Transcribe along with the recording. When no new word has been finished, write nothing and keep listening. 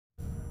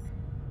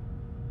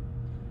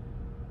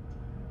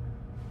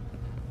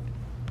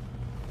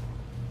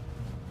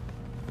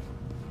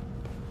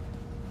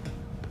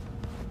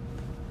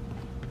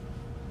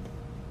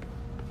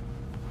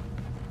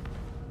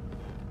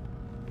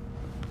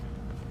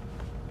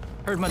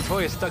Heard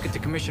Montoya stuck it to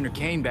Commissioner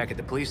Kane back at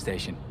the police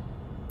station.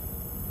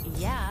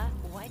 Yeah,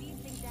 why do you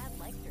think Dad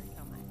liked her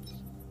so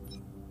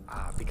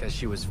much? Because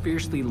she was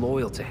fiercely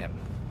loyal to him.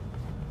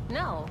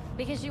 No,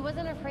 because she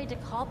wasn't afraid to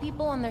call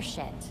people on their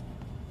shit,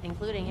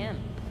 including him.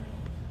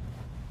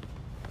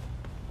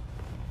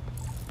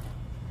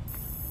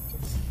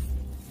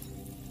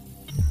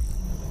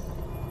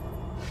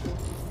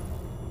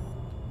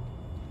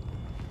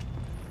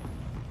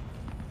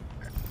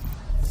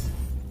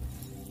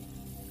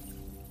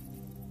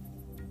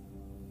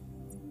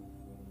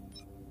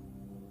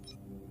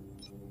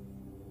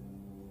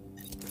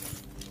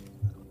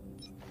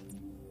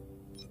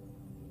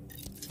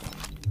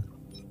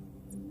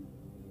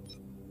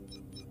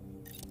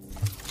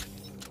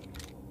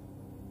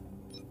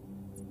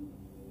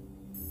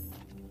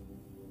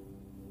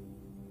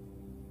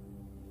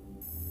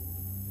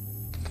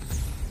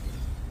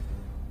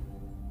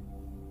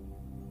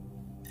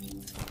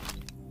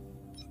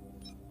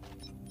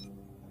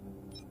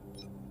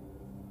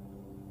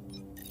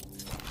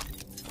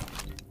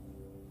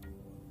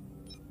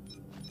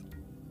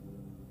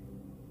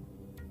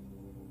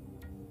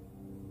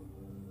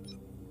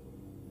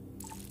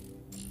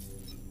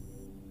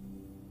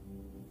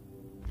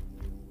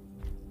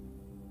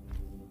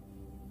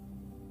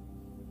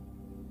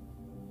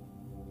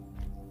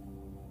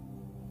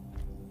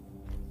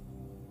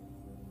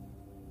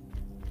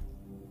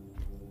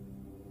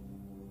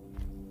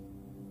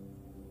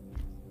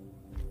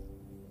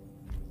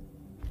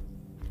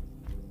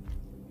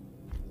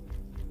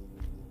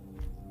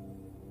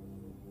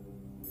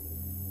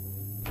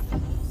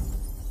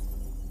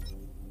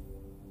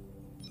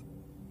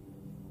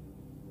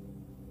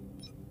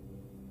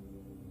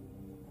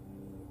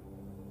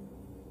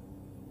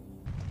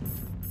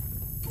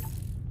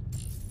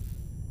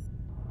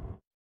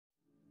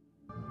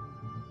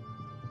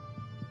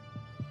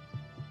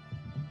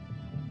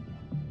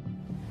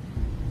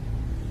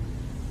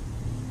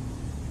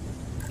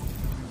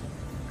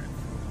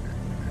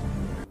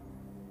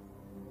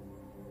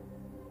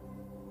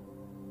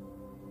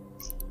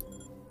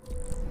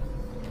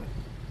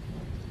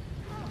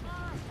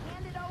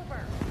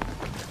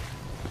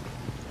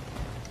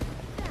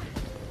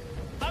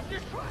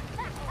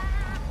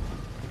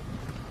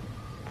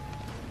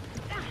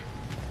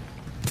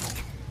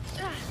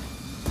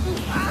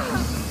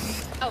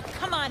 Oh,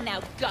 come on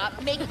now,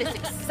 Gup. Make this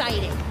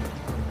exciting.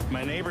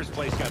 My neighbor's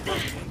place got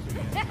broken into.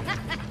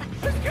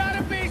 There's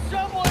gotta be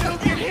someone who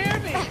can hear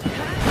me!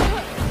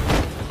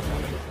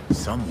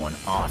 Someone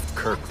offed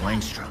Kirk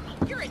Langstrom.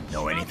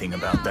 Know anything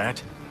about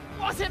that?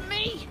 Wasn't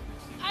me!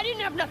 I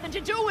didn't have nothing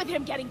to do with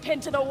him getting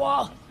pinned to the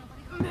wall.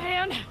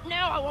 Man,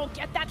 now I won't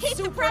get that Keep the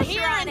super pressure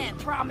hearing on him.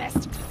 he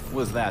promised.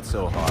 Was that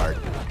so hard?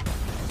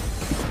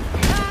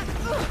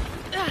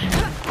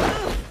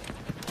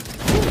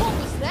 What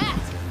was that?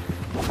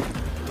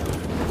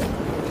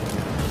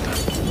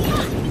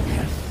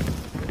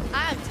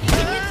 I'm taking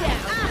you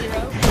down,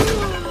 hero.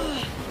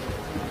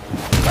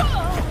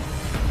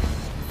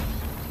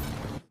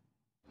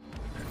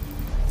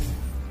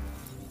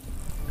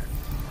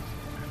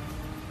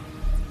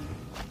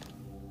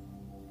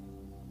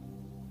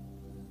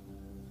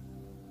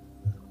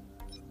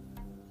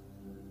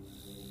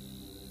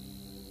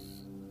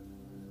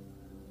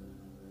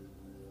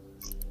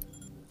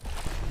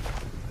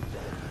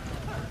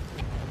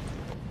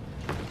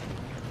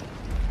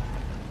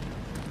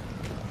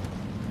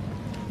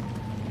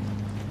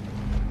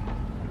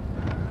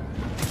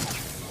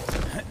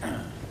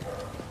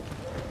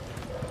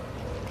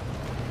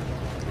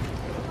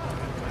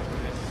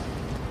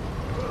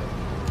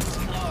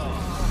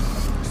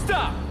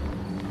 Stop!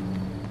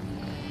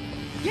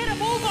 Get a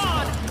move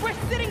on! We're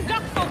sitting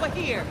ducks over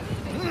here!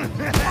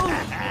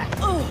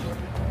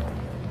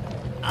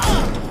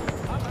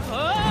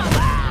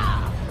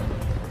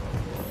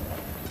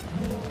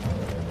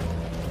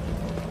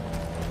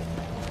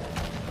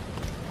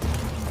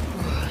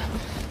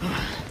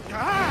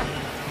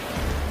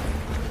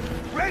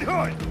 Red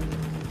Hood!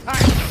 Time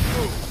to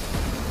move!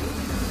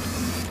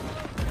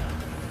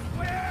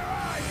 Where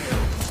are you?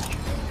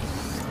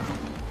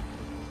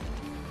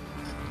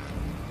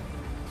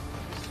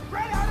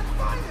 Spread out and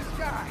find this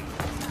guy!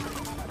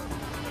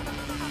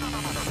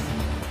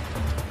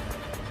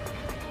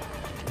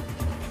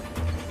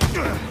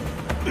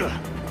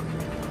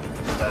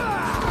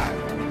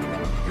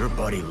 Your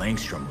buddy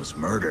Langstrom was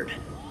murdered.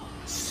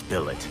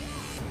 Spill it.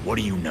 What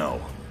do you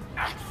know?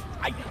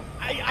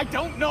 I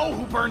don't know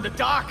who burned the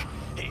dock.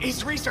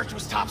 His research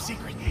was top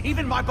secret.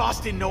 Even my boss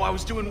didn't know I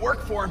was doing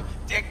work for him.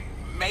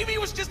 Maybe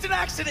it was just an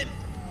accident.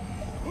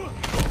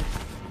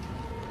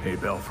 Hey,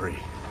 Belfry.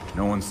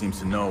 No one seems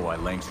to know why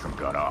Langstrom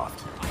got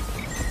offed.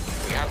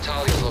 We have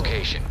Talia's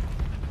location.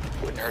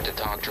 Wouldn't hurt to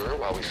talk to her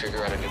while we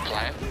figure out a new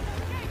plan.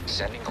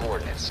 Sending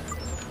coordinates.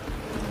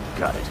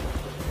 Got it.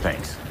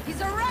 Thanks.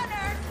 He's a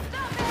runner!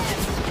 Stop him!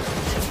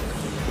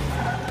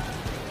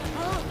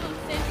 Oh,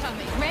 it's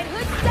incoming. Red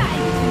Hood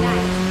style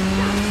tonight.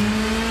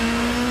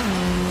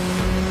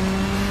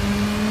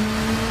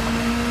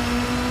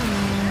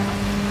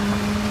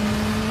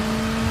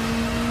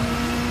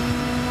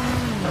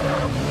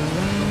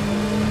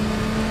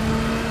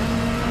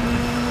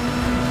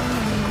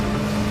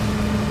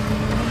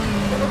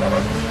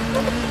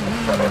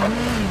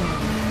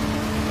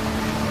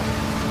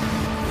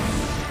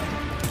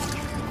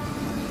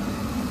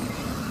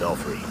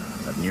 Belfry,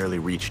 I've nearly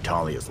reached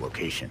Talia's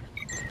location.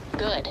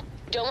 Good.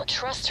 Don't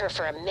trust her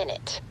for a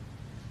minute.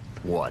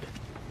 What?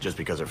 Just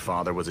because her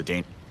father was a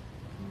danger?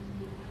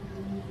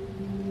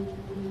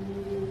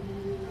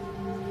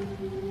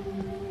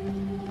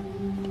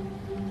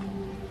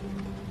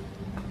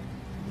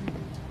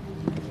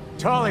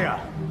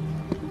 Talia!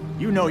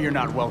 You know you're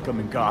not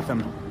welcome in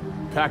Gotham.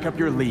 Pack up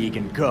your league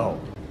and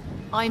go.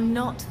 I'm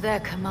not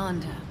their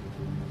commander.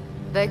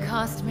 They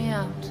cast me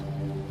out.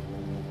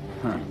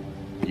 Huh.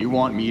 You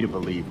want me to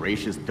believe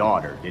Raisha's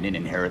daughter didn't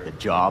inherit the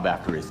job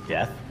after his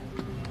death?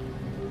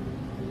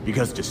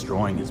 Because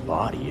destroying his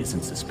body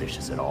isn't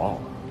suspicious at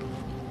all.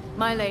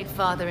 My late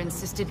father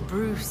insisted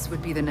Bruce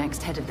would be the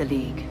next head of the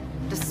League,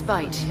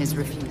 despite his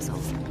refusal.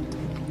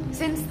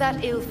 Since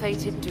that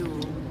ill-fated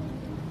duel,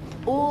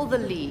 all the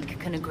League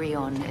can agree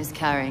on is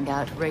carrying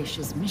out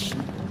Raisha's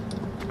mission.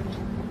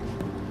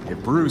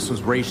 If Bruce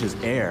was Raisha's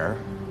heir,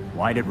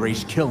 why did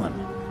Raish kill him?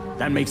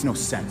 That makes no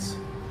sense.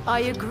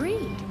 I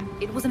agreed.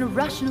 It was an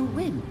irrational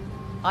whim.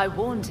 I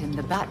warned him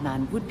the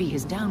Batman would be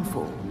his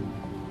downfall.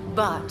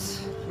 But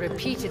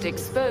repeated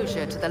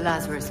exposure to the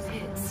Lazarus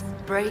Pits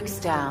breaks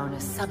down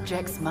a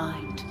subject's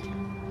mind.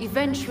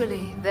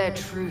 Eventually, their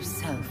true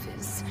self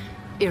is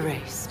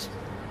erased.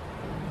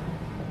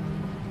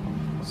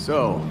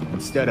 So,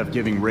 instead of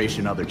giving Raish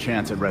another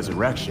chance at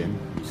resurrection,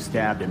 you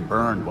stabbed and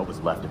burned what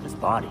was left of his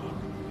body.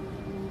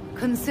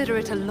 Consider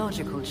it a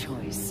logical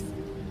choice.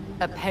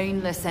 A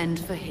painless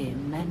end for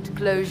him and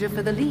closure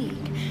for the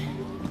League.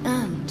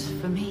 And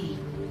for me.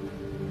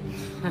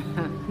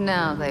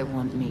 Now they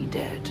want me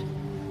dead.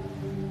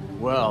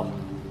 Well,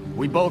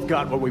 we both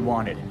got what we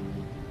wanted.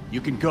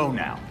 You can go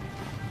now.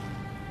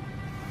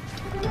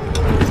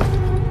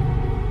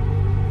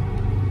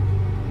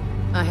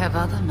 I have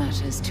other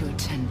matters to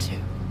attend to.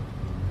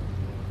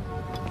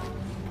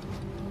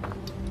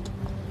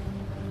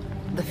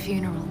 The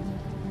funeral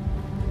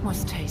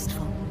was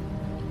tasteful.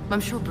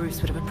 I'm sure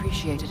Bruce would have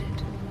appreciated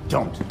it.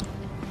 Don't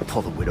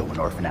pull the widow and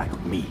orphan act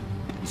with me.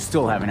 You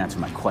still haven't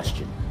answered my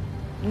question.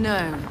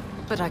 No,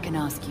 but I can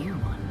ask you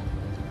one.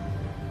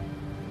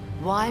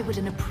 Why would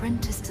an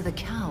apprentice to the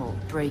cowl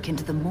break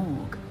into the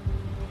morgue?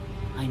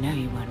 I know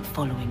you weren't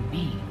following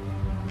me.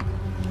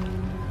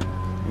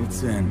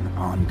 It's an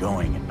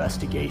ongoing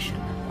investigation.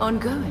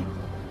 Ongoing?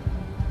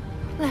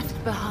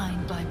 Left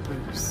behind by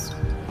Bruce.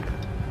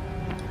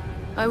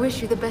 I wish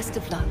you the best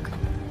of luck.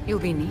 You'll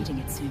be needing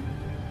it soon.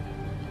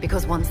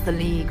 Because once the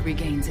League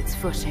regains its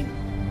footing,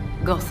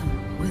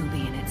 Gotham will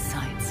be in its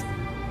sights.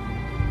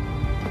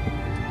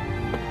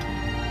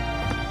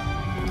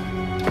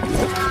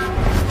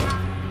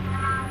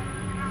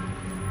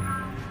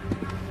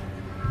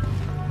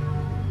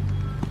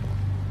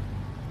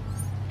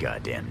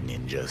 Goddamn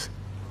ninjas.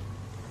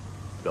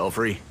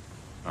 Belfry,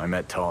 I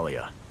met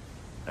Talia.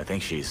 I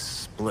think she's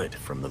split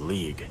from the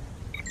League.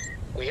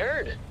 We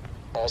heard.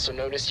 Also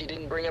noticed you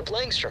didn't bring up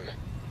Langstrom.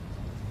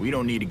 We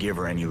don't need to give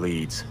her any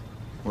leads.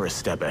 We're a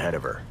step ahead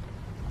of her.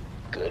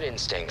 Good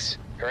instincts.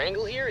 Her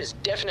angle here is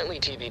definitely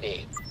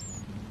TBD.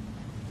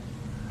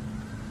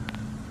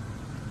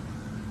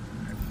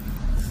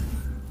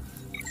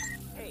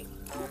 Hey,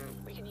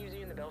 we can use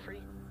you in the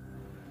Belfry?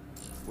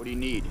 What do you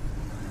need?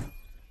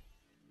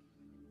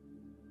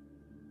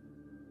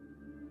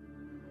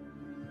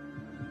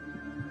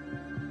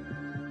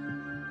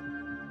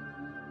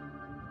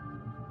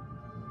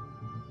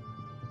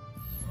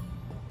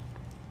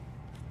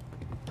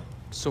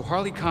 So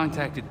Harley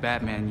contacted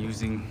Batman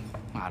using,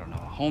 I don't know,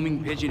 a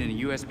homing pigeon and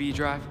a USB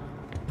drive?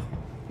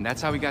 And that's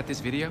how we got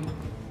this video?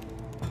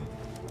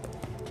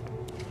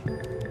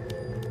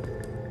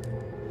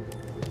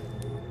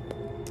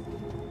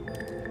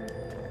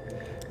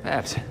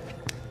 Babs,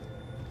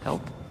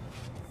 help?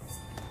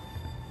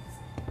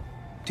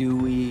 Do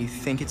we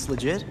think it's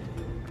legit?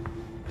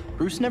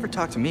 Bruce never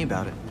talked to me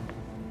about it.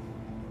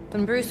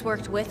 When Bruce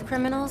worked with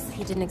criminals,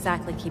 he didn't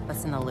exactly keep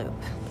us in the loop.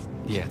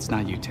 Yeah, it's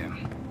not you,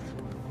 Tim.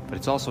 But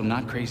it's also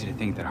not crazy to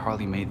think that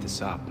Harley made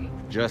this up.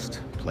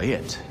 Just play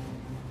it.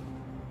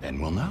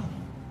 Then we'll know.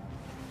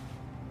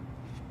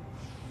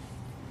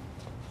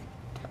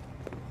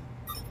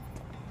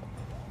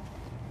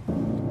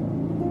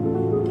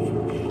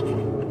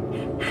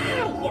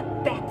 Hiya,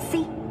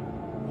 Betsy.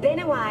 Been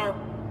a while.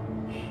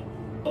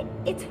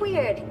 It's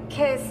weird,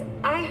 'cause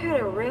I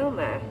heard a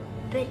rumor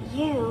that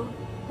you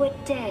were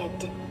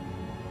dead.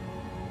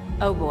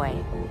 Oh boy.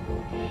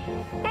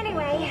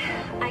 Anyway,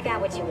 I got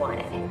what you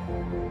wanted.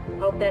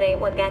 Hope that ain't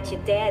what got you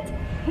dead.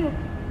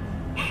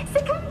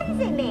 So come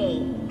visit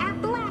me at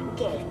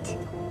Blackgate.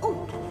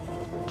 Ooh.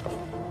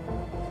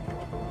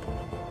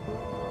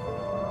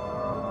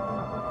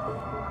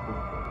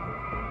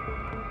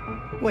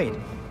 Wait.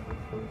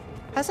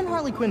 Hasn't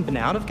Harley Quinn been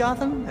out of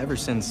Gotham ever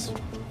since,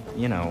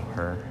 you know,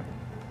 her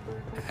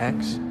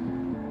ex?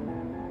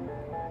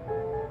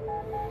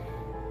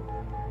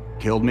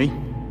 Killed me?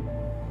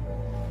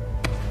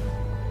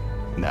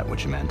 Isn't that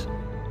what you meant?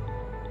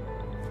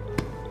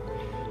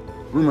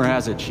 Rumor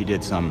has it she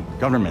did some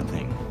government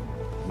thing.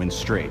 Went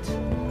straight.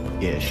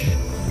 Ish.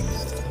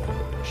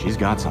 She's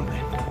got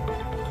something.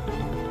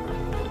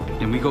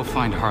 And we go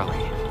find Harley.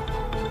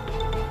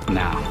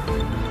 Now.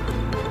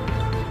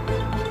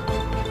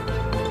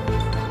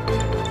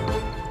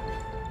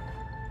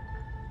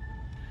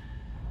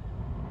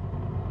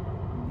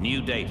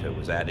 New data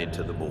was added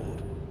to the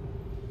board.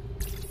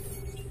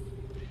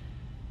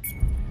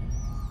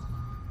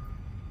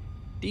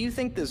 Do you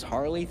think this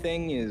Harley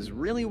thing is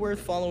really worth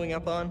following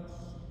up on?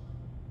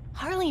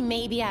 Harley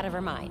may be out of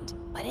her mind,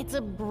 but it's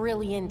a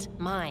brilliant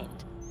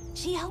mind.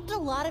 She helped a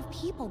lot of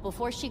people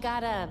before she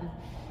got,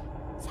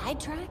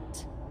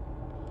 sidetracked?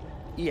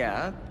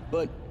 Yeah,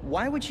 but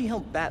why would she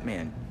help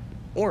Batman?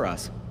 Or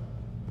us?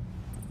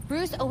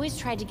 Bruce always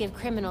tried to give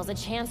criminals a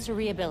chance to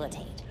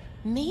rehabilitate.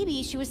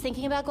 Maybe she was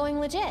thinking about going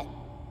legit.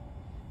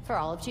 For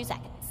all of 2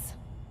 seconds.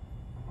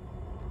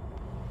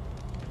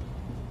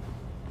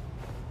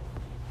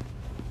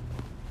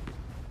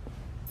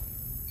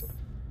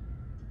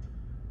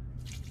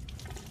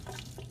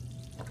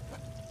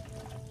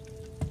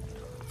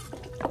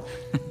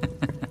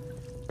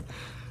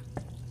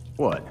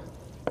 What?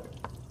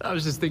 I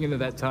was just thinking of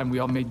that time we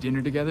all made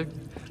dinner together,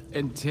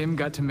 and Tim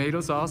got tomato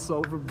sauce all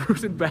over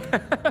Bruce and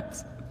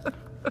Babs.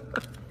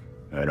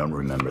 I don't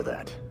remember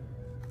that.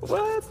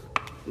 What?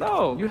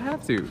 No, you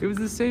have to. It was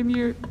the same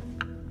year.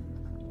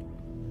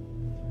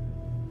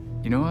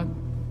 You know what?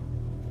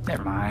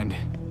 Never mind.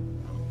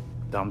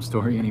 Dumb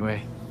story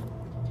anyway.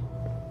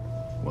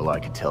 Well, I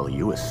could tell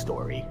you a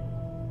story.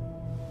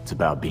 It's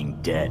about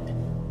being dead,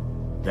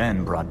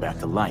 then brought back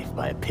to life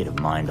by a pit of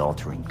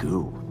mind-altering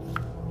goo.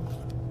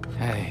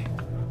 Hey,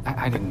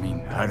 I didn't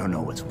mean... I don't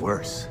know what's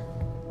worse.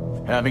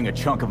 Having a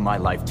chunk of my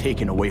life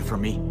taken away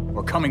from me,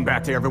 or coming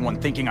back to everyone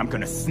thinking I'm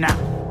gonna snap.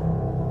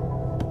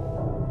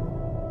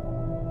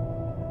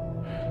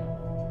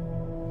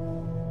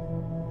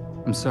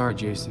 I'm sorry,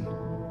 Jason.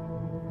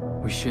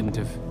 We shouldn't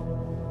have...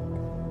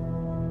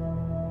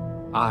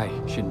 I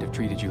shouldn't have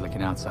treated you like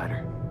an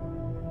outsider.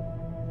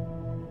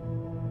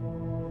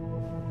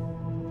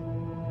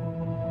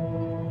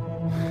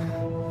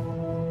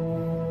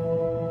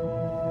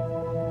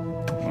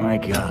 My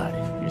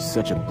God, you're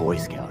such a Boy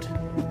Scout.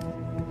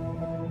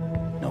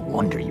 No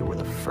wonder you were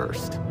the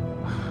first.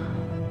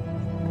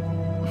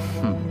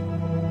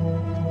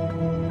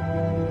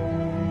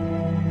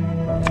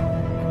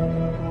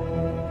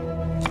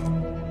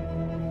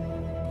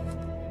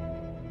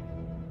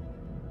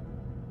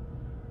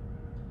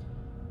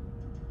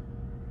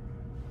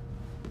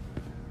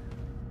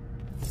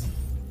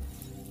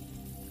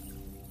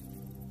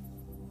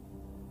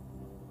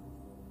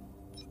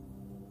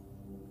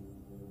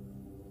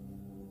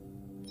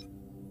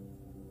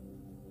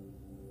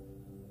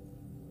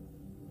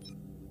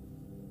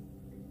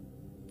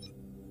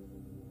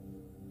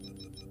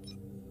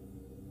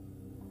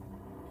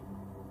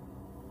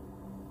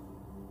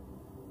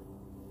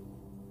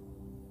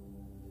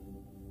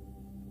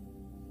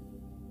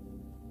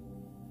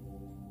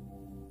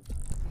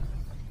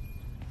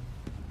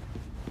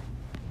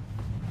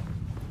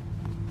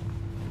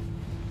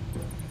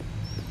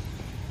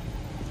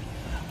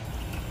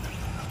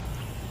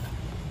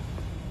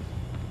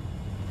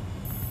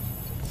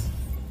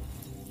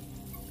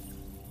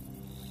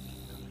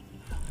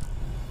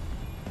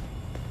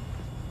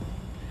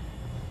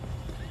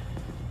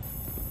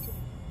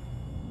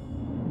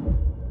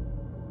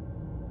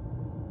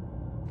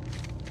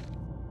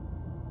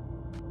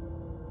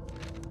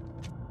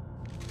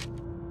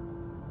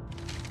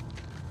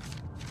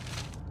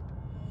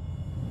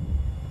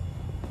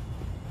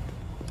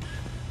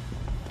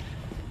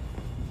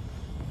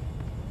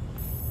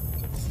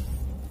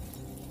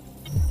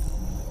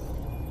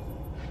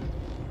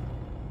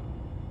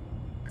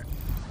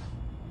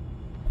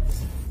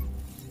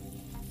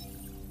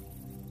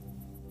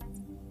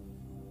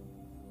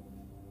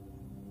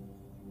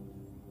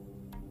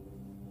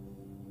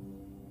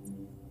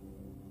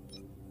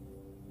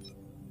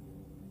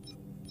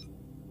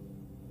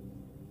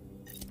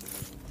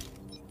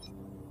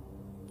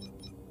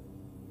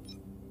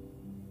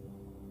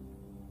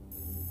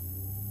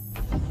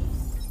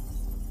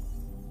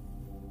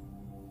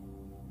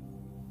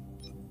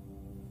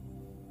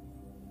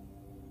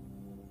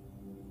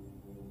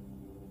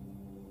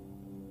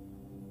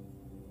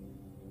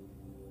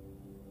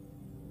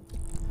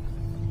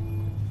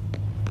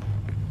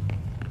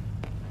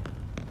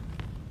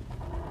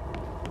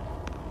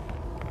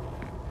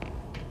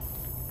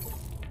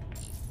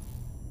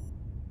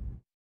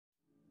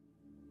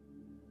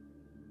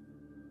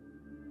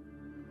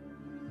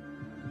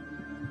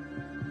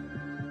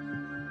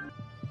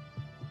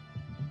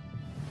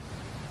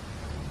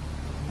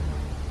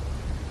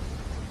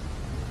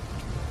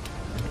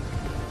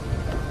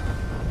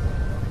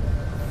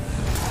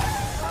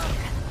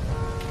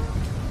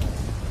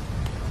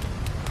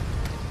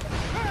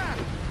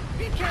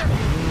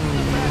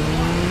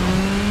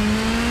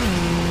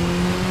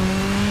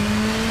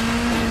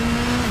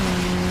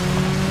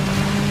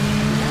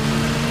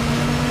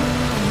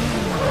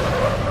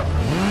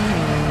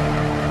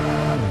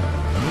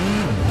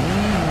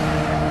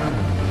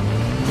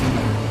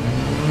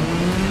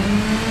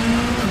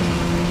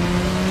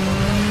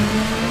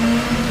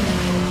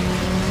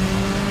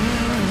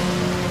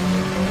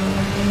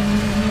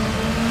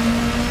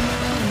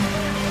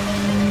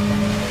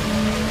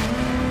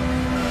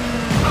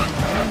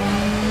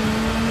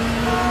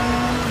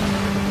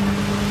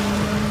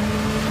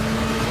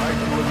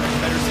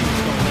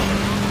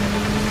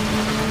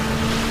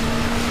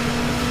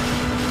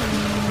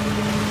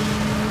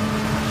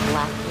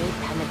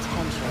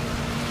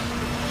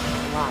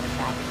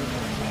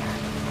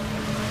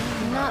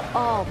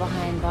 hell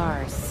behind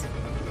bars.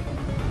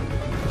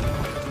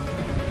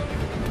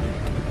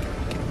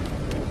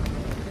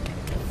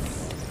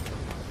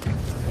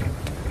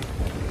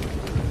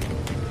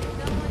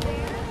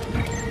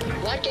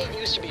 Blackgate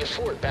used to be a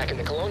fort back in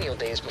the colonial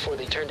days before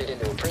they turned it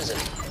into a prison.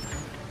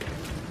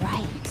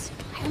 Right.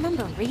 I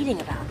remember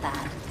reading about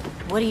that.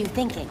 What are you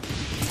thinking?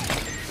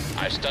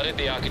 I've studied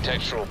the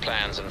architectural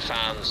plans and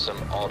found some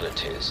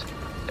oddities.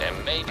 There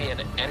may be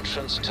an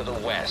entrance to the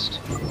west.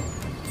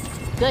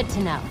 Good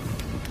to know.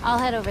 I'll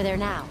head over there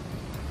now.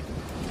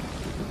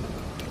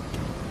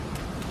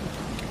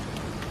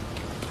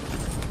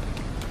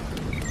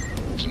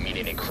 If you meet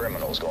any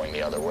criminals going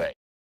the other way.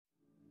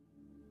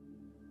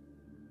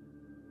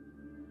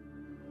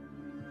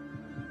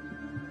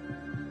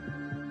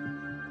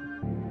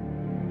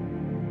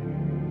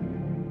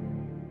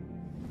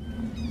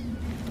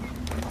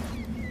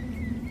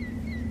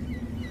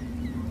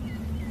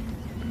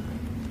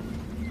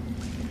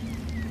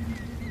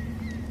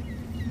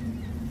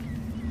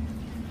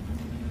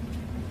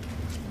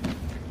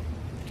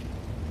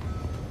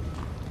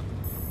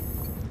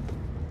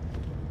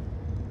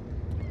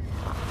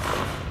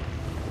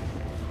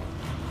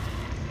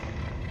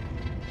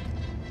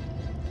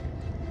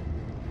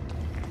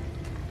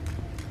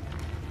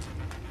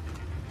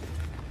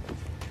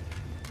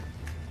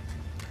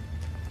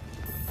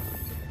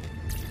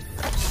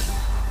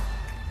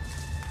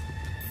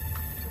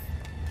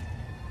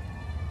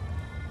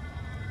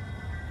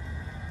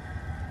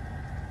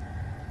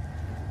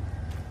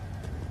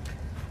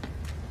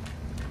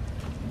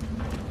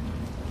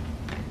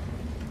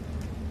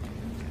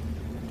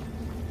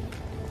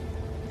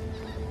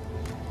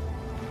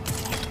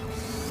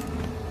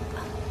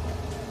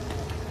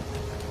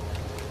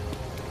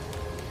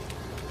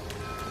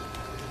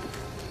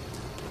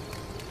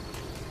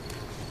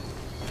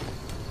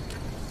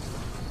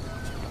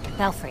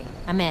 Belfry,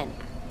 I'm in.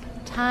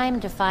 Time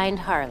to find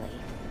Harley.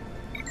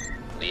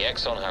 The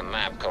X on her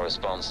map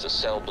corresponds to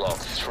cell block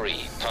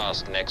 3,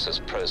 past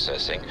Nexus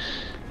processing.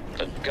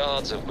 But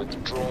guards have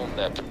withdrawn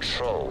their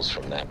patrols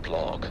from that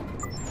block.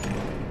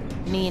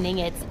 Meaning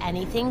it's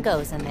anything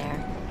goes in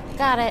there.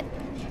 Got it.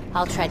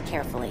 I'll tread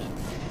carefully.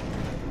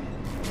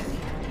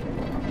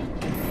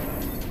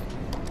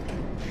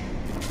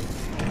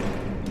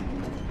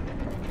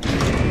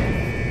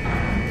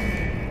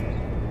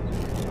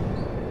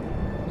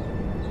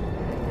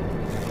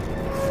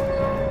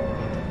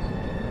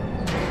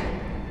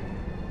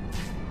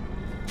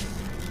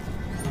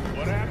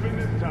 What happened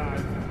this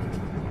time?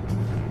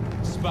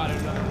 Spotted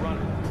another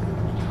runner.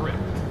 Tripped.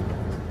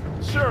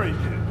 Sure he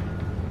did.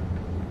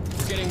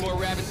 We're getting more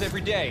rabbits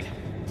every day.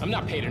 I'm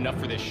not paid enough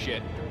for this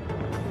shit.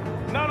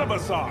 None of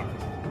us are.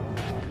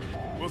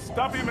 We'll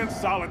stuff him in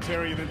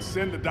solitary and then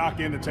send the doc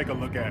in to take a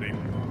look at him.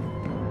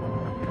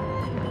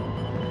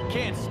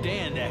 Can't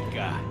stand that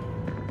guy.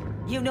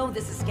 You know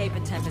this escape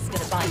attempt is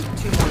gonna buy you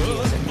 2 more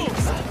years at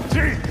least.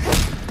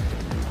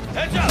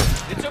 Heads up!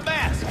 It's a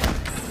mask!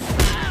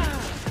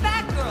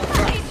 Batgirl,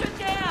 chase her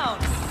down!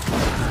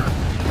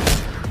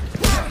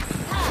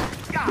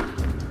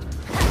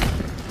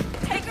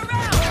 Take her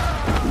out!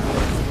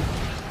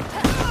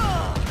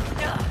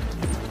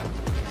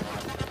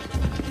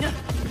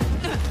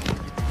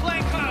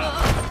 Flank her!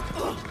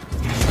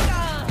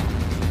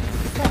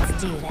 Let's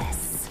do this.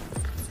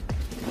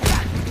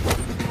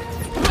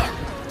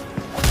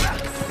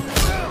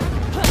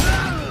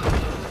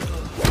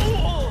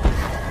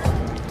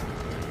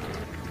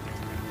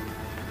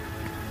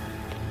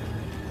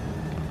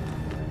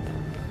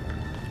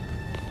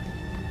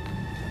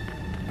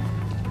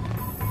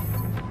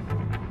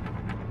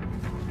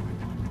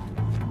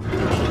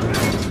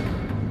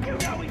 You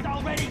know he's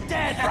already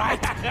dead, right?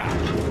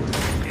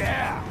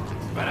 Yeah,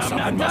 but I'm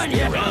not done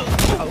yet.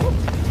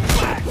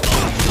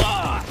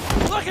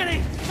 Look at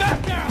him!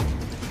 Batgirl!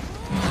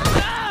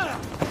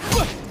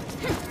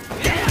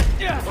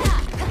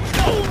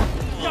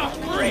 You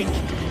freak!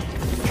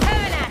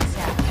 Coming at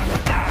ya!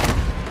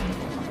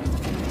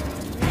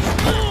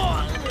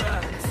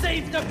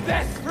 Save the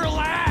best for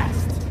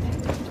last!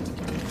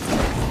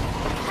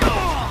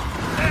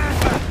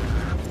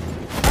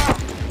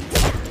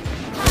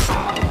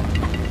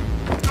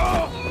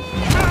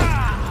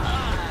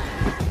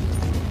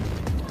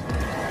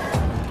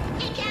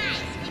 Hey guys,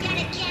 we got a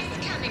guest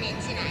coming in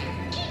tonight.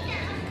 Keep the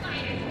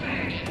fighters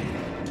burning.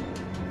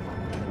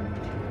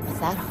 Is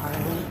that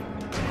Harley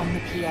on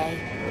the PA?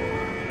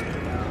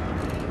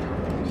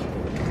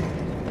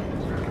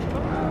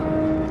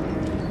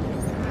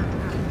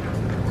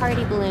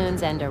 Party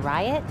balloons and a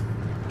riot?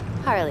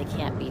 Harley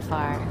can't be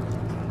far.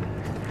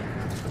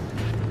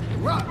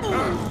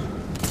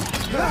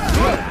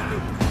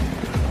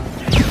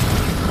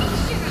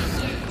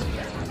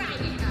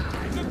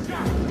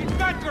 It's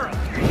Batgirl!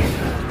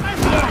 I'm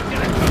not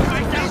gonna put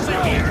myself in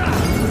here!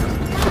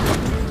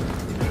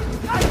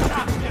 I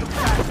stopped you,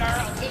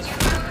 Batgirl!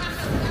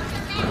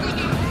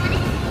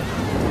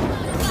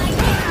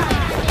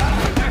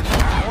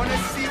 Wanna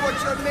see what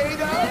you're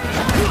made of?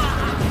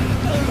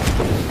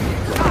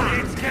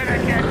 It's gonna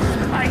get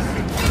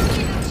spicy!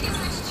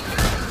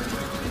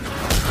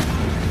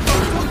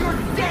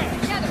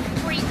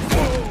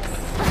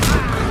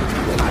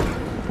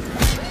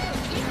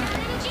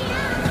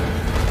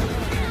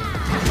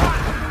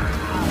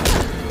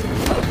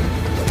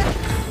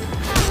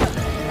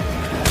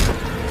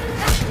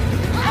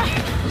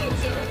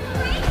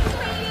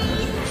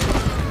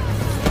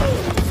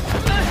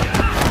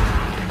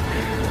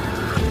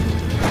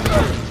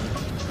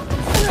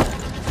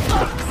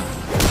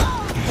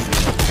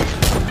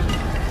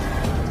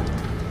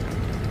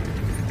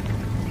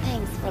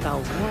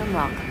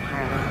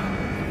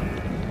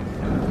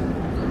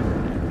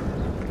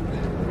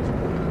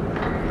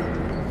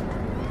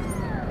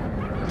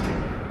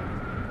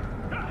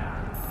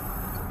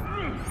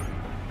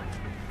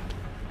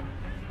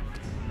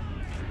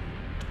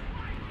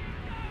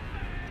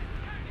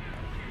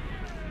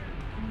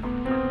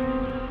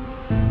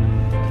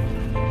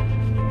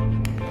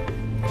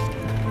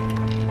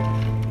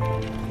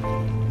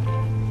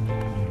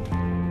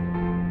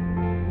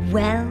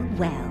 Well,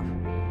 well.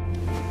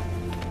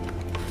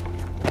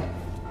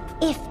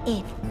 If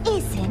it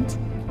isn't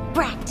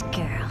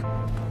Batgirl.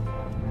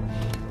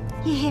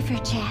 You here for a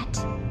chat?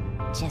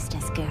 Just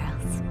us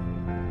girls.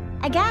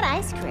 I got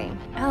ice cream.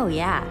 Oh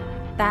yeah,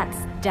 that's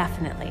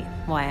definitely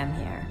why I'm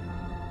here.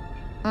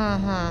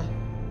 Mm-hmm.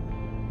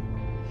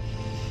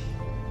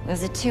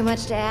 Was it too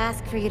much to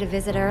ask for you to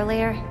visit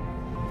earlier?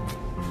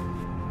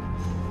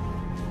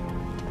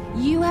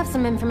 You have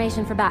some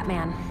information for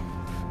Batman.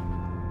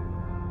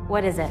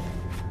 What is it?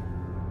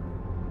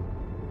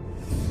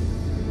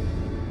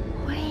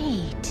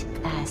 Wait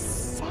a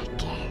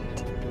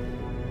second.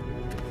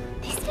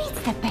 This means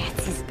the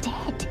Bats is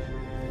dead.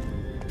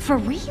 For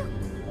real?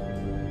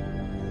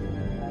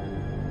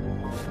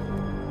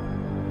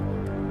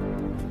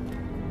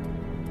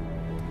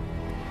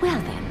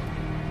 Well then.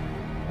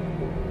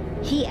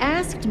 He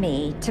asked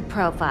me to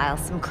profile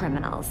some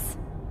criminals.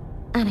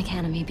 On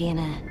account of me being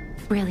a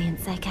brilliant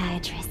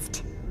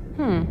psychiatrist.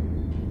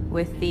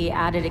 With the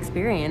added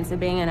experience of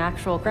being an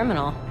actual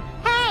criminal.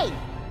 Hey!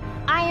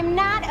 I am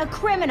not a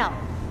criminal!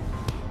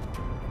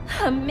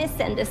 I'm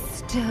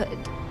misunderstood.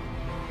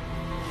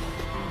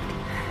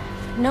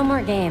 No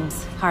more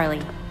games,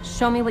 Harley.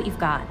 Show me what you've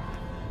got.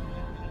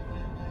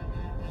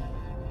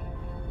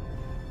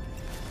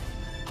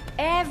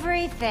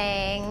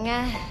 Everything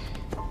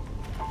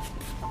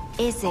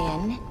is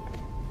in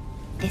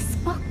this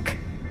book.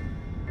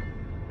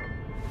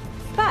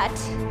 But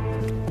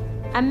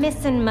I'm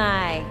missing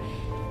my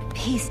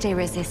piece de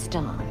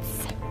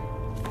resistance.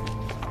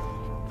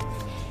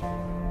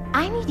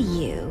 I need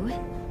you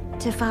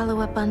to follow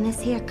up on this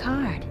here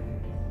card.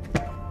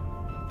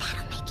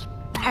 That'll make it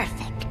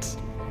perfect.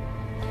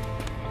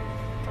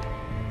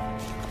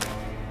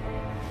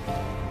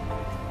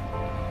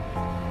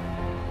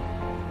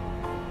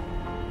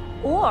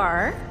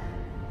 Or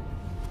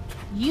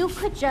you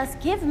could just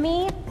give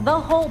me the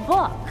whole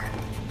book.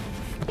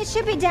 It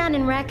should be down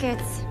in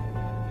records.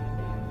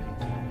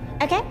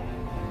 Okay?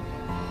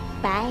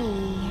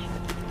 Bye.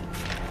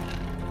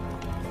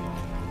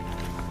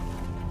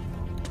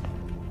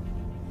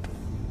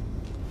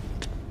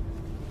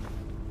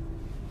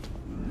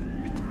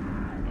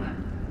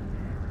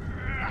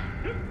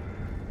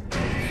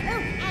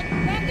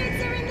 Records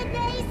are in the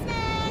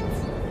basement!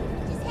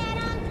 Just head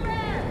on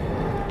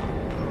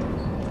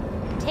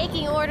through!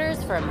 Taking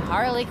orders from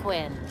Harley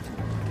Quinn.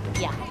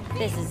 Yeah,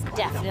 this is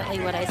definitely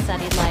what I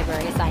studied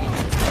library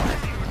science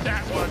for.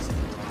 That was...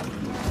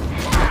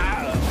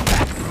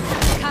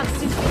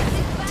 Costume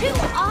too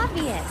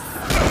obvious!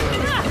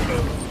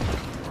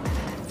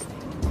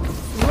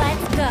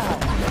 Let's go!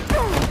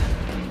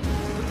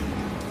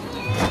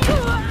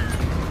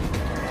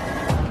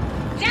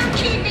 Don't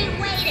keep me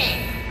waiting!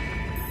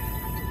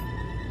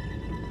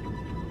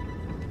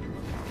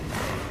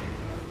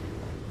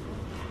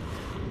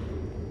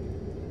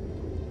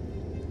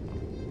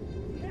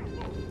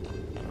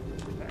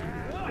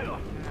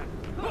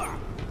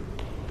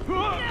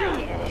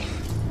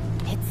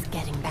 It's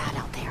getting bad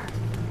out there.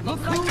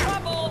 Looks like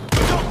trouble!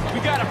 We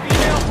got a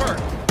female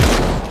first!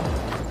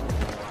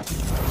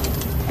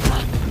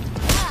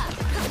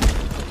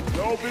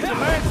 No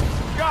vigilance!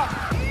 Got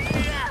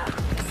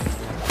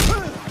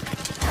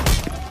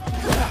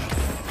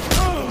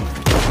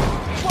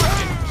Watch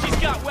it! She's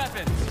got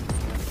weapons!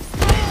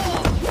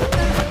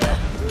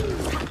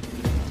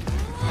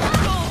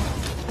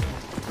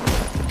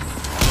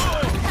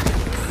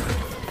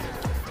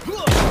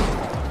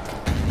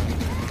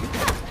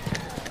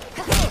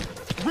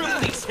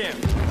 Release him!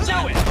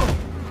 Do it!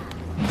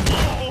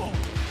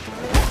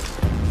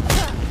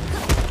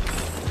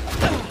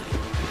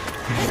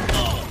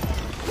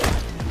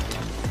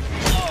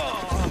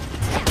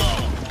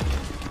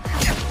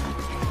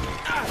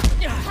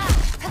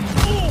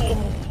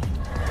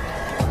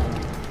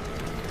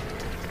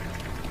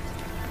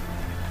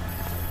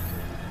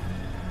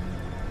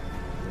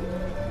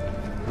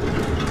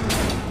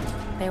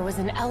 There was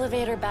an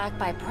elevator back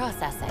by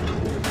processing.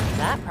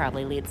 That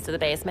probably leads to the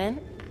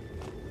basement.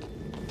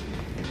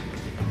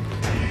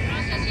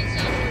 Processing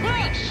zone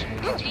reached.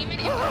 Containment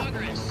in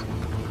progress.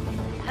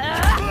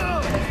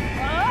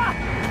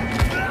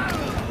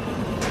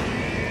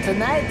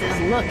 Tonight is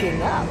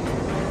looking up.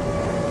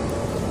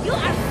 You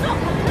are so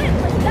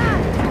completely done!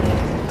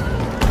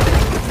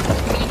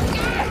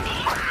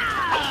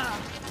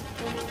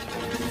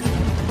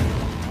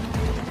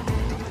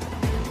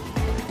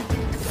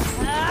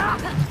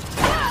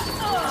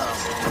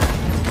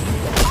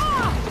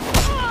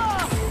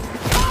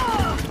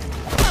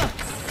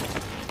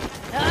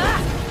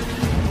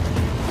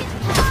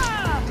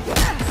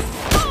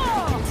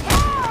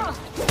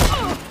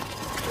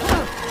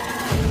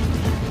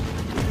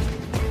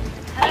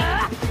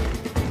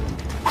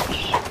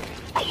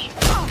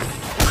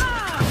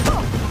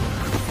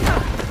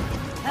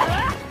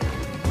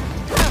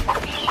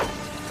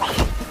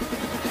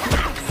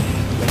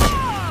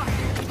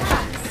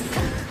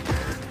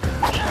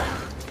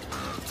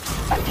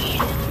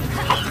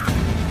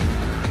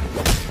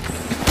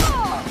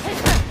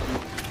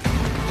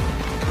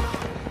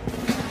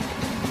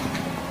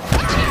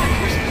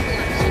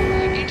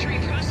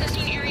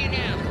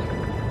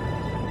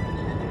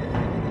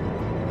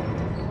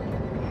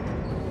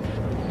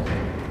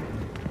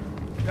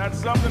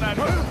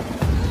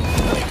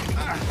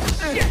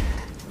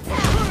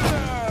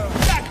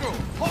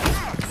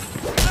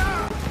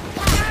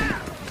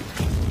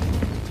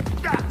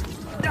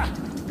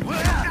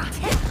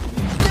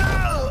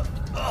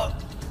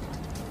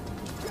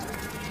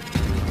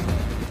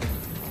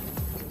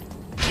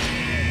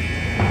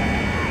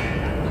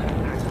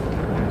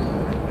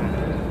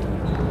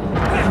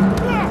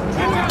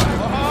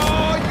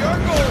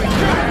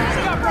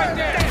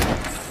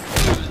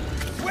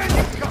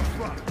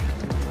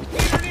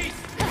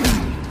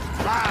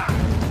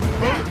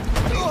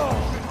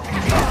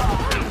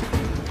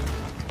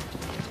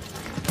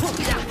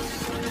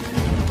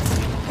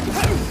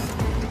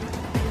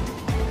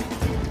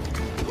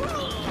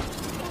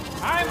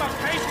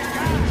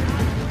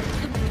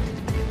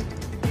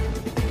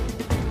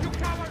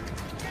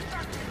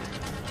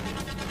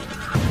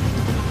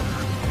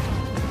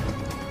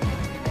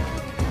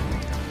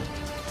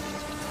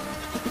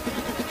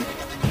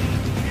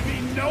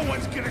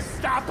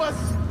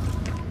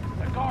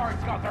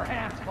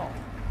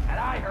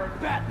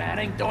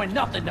 Doing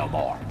nothing no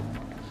more.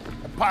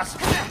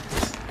 Possible.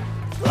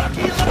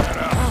 Lucky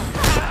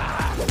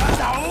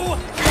So,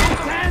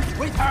 dance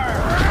with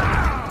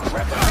her.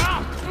 Rip her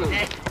up.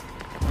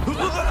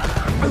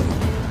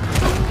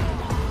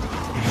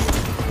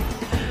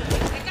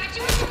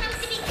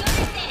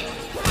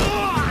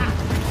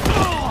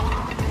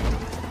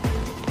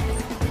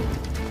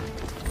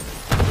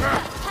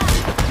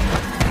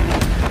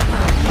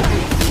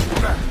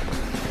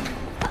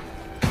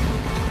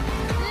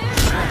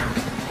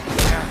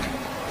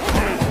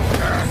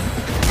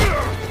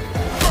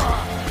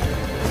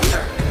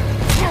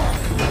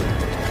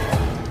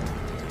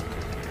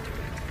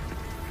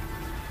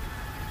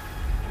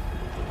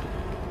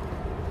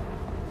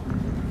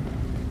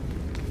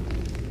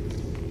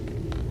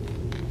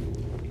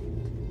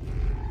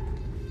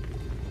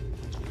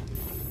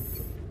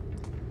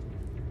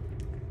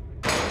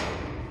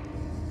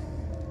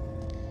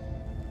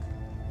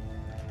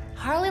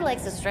 Harley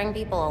likes to string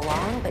people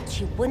along, but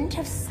she wouldn't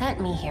have sent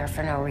me here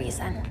for no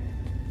reason.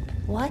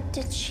 What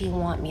did she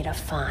want me to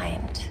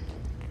find?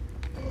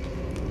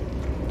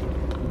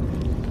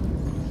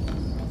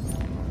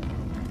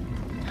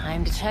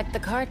 Time to check the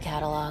card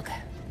catalog.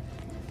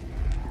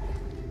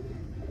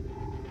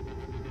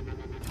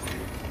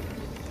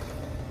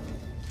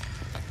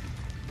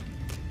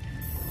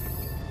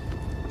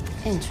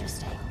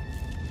 Interesting.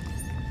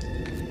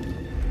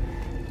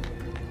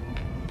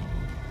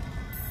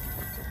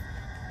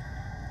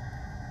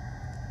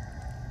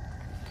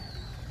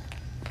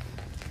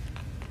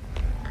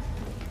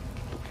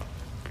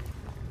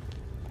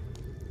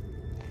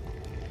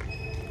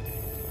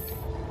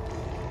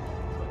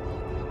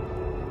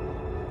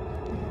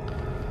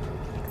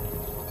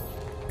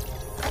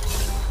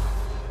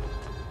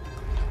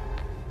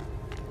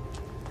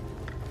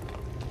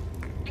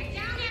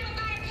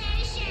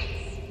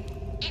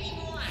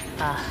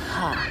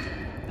 Aha.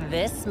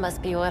 This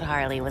must be what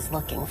Harley was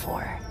looking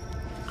for.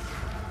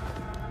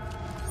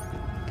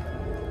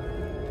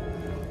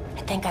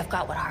 I think I've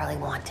got what Harley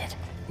wanted.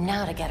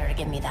 Now to get her to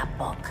give me that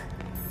book.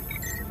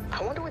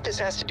 I wonder what this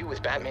has to do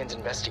with Batman's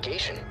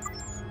investigation.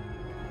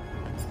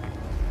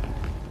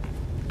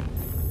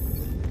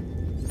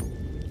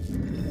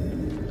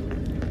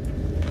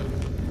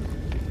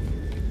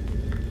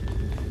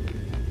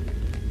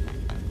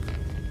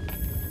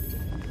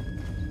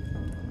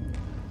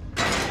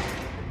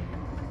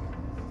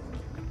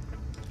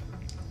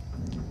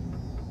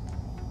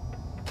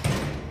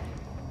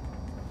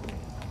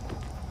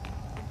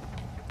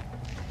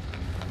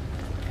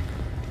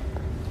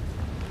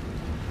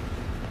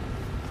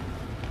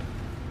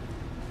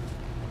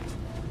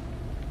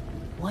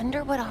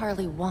 Wonder what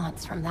Harley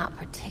wants from that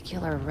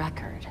particular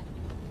record.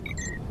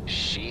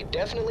 She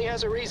definitely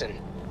has a reason.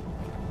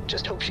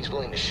 Just hope she's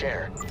willing to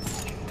share.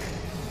 It's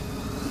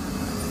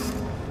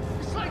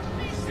like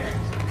she said.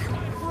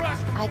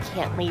 I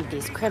can't leave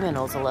these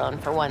criminals alone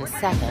for 1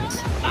 second.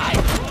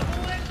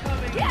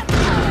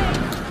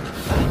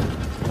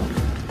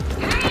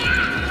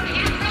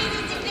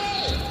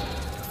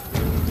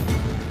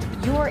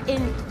 You're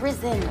in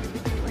prison.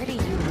 Where do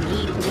you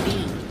need to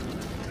be?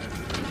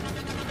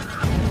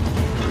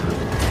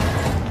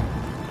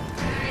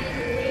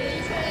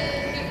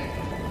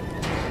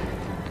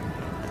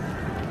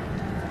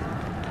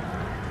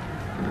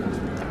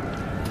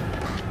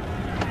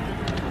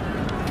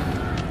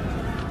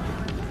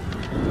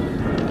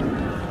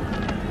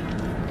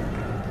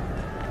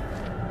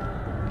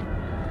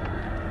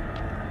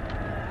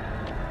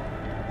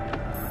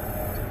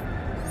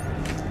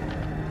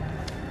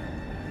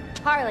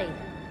 Harley.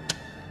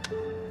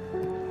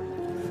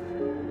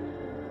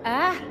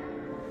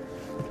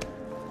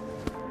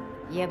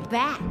 You're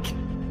back.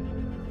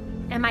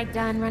 Am I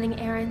done running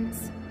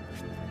errands?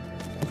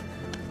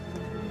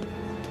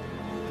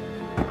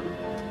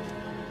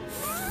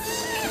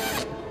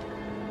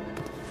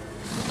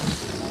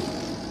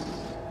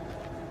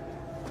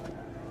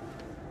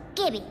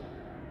 Gibby.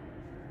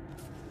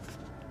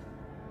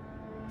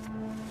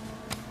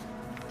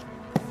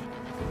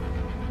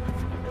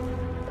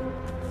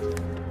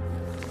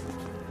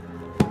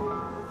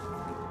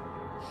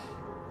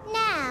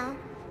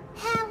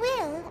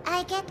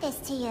 this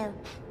to you.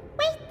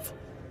 Wait!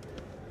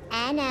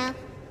 I know.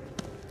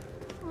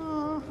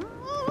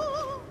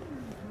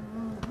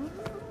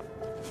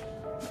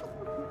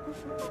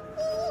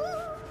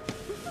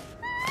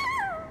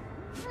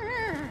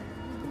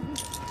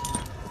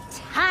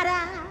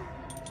 Ta-da!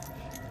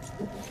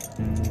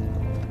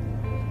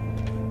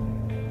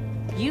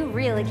 You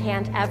really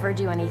can't ever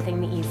do anything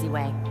the easy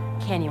way,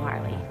 can you,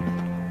 Harley?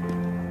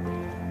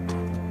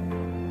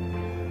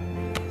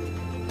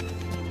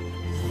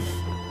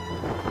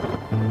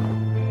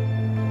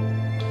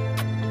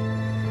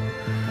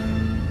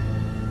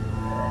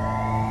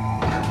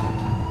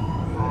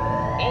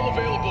 All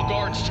available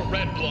guards to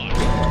red block.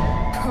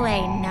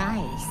 Play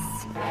nice.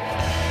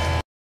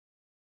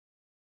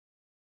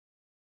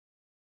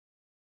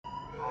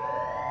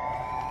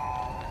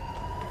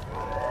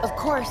 Of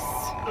course.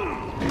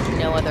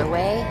 No other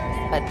way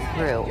but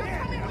through.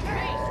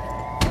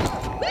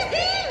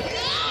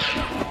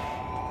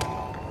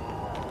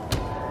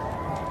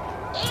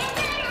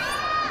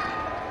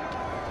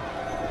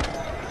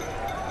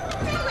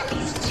 Don't let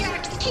these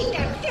jerks keep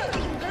their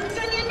filthy boots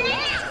on your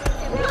neck!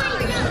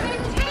 Line up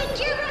and take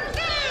your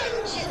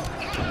revenge!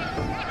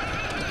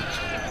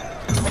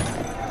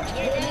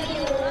 You know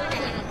you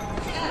wanna,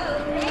 so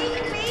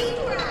make me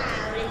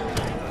proud.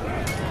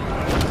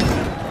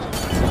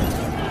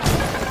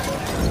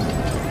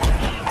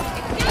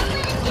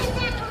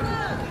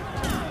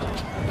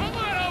 Come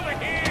on over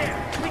here!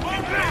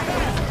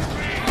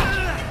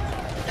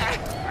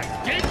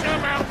 Get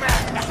them out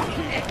back!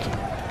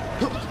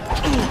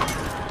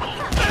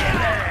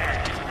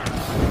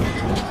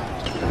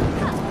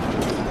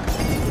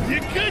 You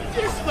could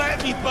just let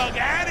me bug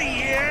out of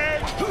here!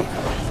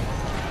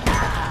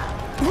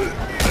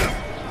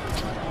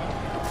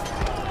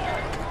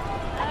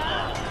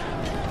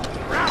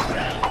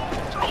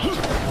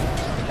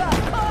 Of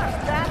course,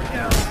 that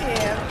girl's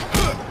here.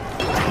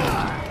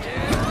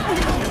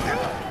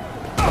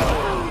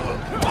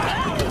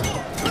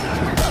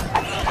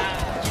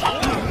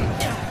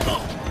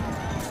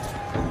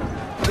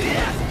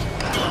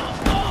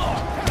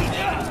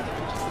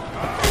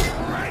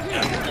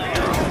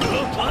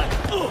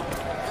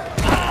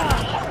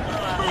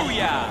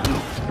 Booyah!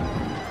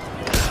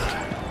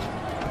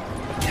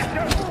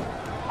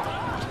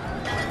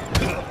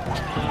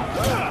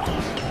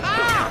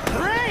 Ah,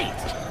 great!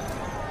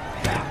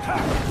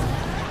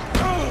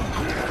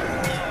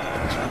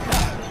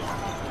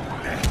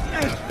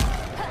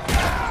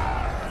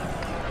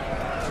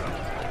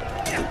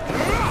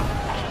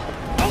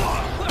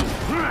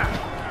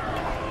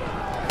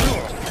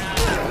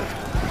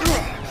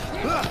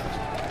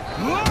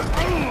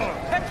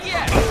 Heck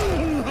yeah!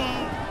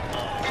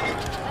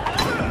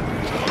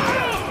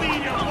 I'll be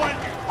the one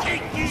to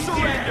take you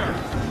Surrender!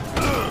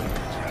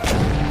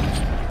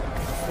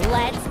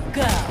 Let's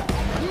go!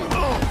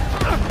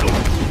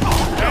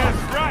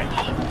 That's right.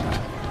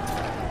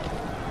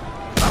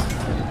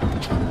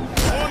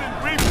 Morning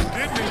briefing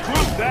didn't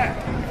include that.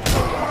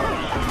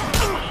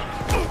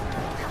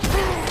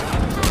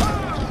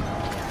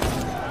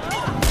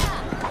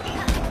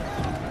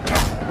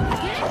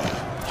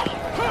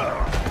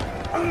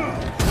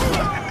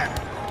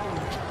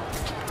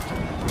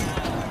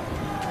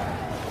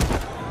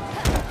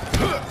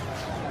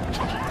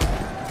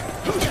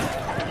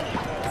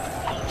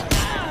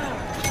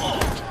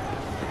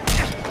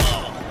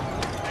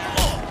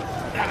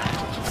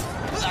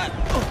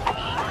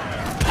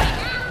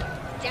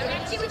 Don't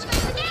have too much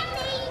fun without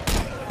me!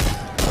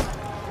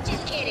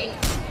 Just kidding.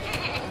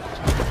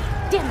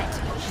 Damn it!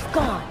 She's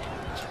gone!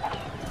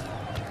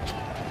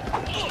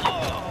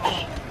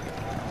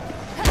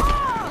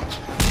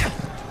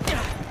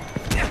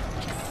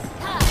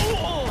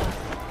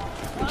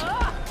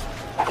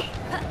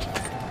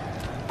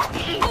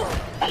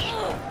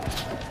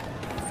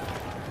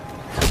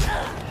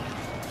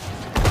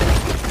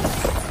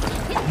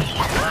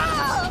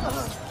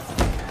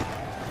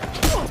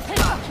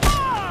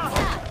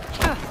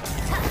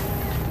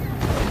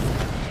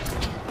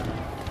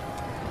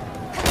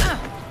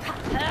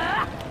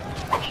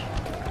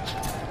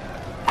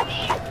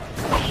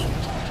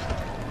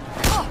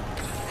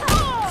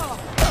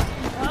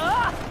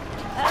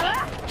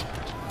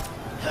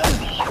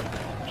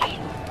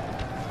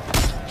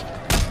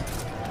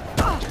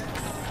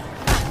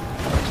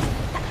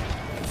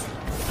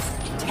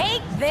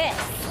 Take this!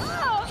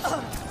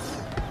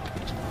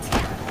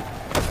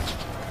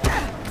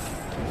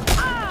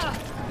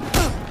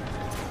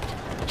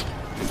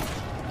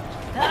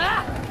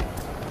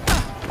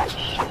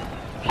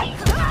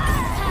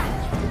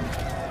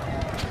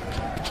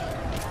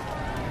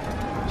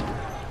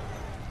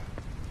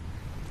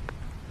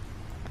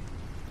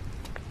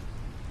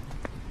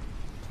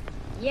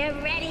 You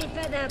ready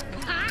for the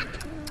pop?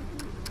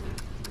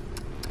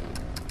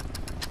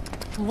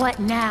 What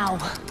now?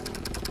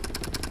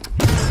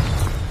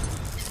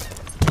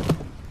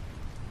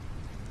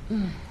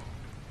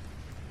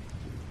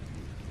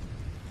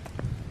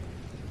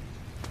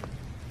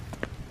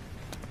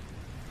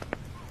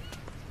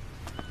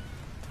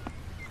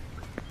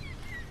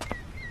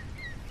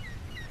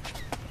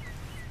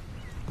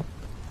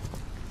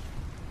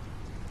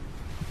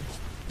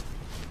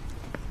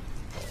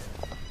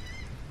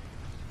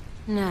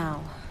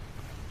 Now,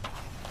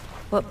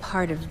 what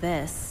part of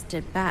this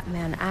did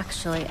Batman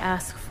actually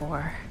ask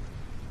for?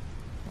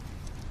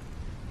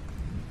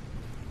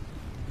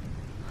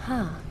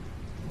 Huh.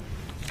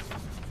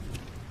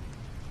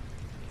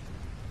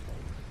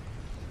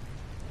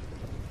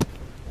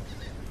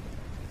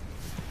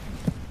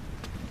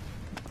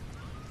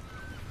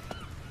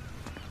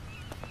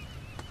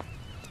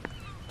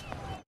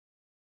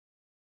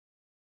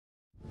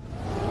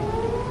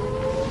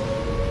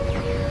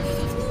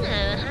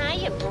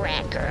 Hiya,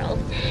 brat girl.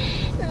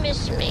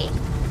 Miss me.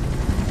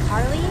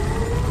 Harley?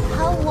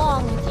 How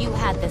long have you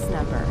had this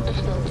number?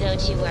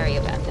 Don't you worry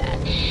about that.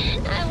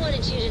 I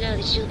wanted you to know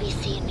that you'll be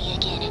seeing me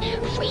again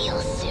real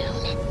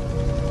soon.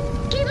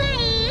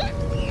 Goodbye!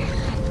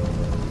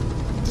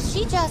 Did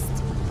she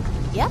just...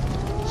 Yep,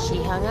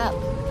 she hung up.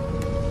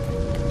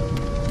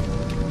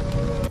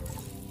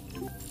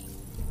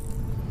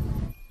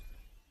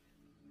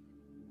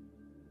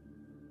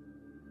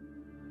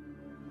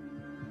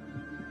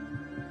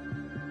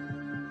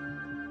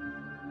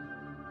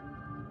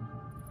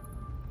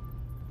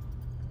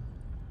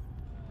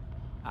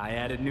 I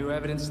added new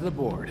evidence to the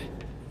board.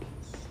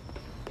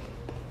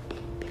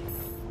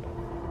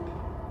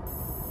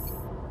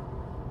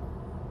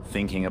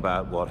 Thinking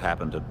about what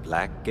happened at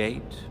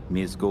Blackgate,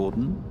 Ms.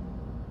 Gordon?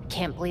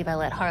 Can't believe I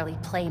let Harley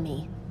play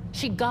me.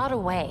 She got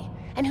away,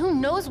 and who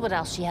knows what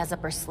else she has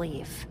up her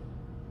sleeve.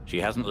 She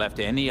hasn't left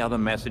any other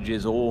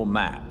messages or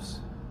maps.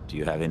 Do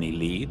you have any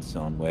leads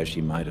on where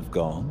she might have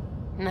gone?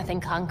 Nothing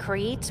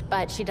concrete,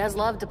 but she does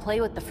love to play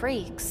with the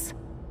freaks.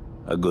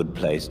 A good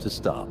place to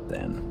start,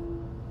 then.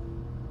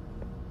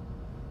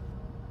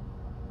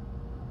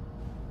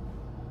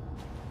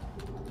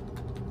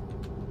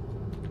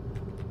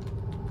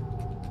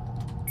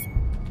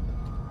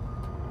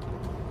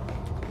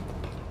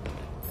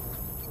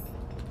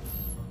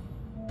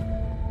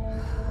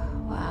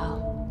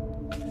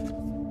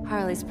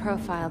 Harley's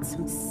profiled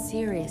some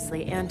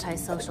seriously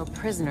antisocial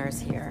prisoners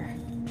here.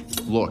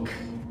 Look,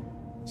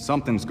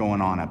 something's going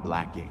on at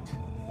Blackgate.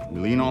 We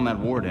lean on that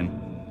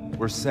warden,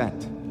 we're set.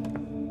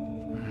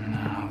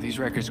 No, these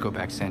records go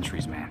back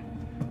centuries,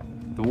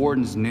 man. The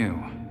warden's new.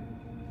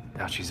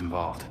 Doubt she's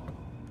involved.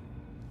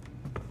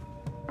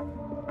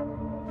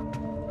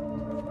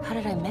 How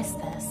did I miss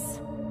this?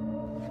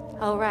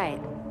 Oh,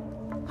 right.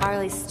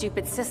 Harley's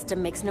stupid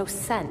system makes no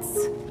sense.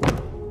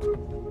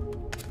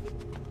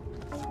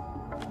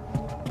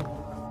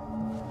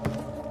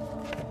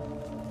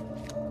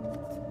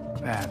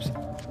 Babs.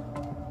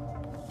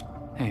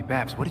 Hey,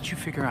 Babs, what did you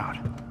figure out?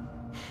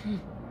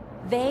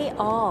 They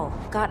all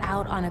got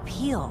out on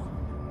appeal.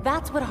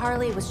 That's what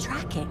Harley was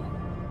tracking.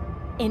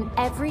 In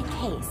every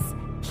case,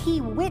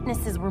 key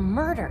witnesses were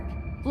murdered.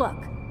 Look,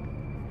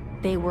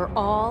 they were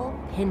all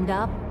pinned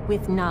up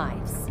with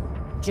knives,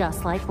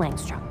 just like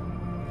Langstrom.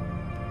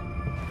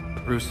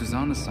 Bruce is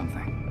onto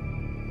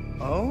something.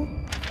 Oh?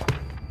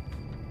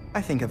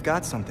 I think I've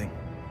got something.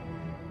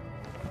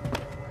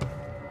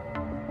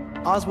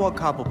 Oswald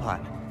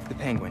Cobblepot, the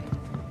Penguin.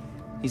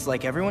 He's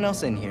like everyone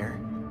else in here,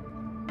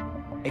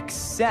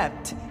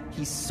 except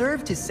he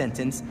served his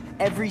sentence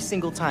every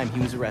single time he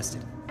was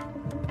arrested.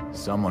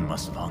 Someone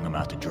must have hung him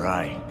out to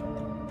dry.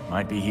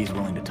 Might be he's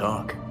willing to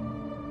talk.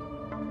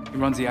 He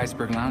runs the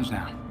Iceberg Lounge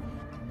now.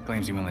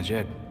 Claims he went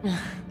legit.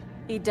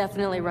 He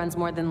definitely runs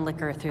more than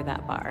liquor through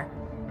that bar.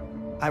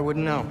 I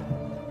wouldn't know.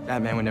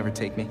 That man would never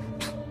take me.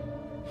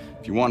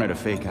 If you wanted a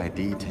fake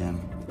ID, Tim,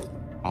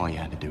 all you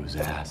had to do was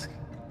ask.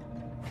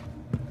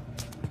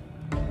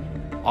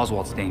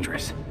 Oswald's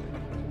dangerous.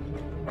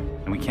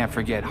 And we can't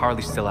forget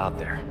Harley's still out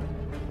there.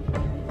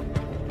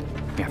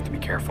 We have to be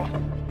careful.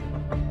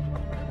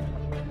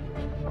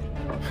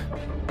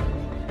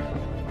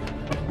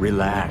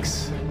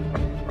 Relax,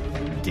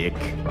 dick.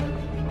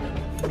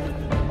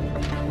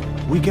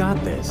 We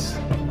got this.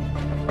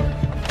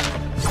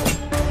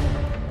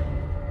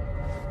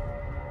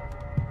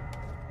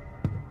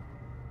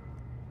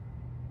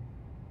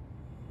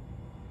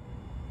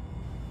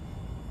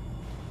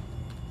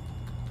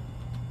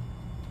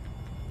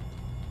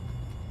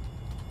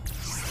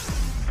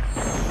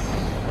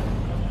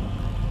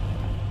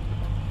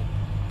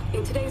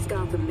 In today's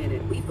Gotham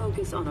Minute, we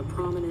focus on a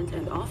prominent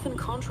and often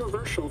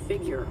controversial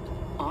figure,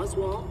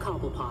 Oswald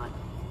Cobblepot.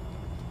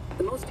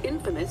 The most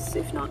infamous,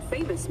 if not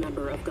famous,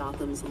 member of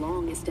Gotham's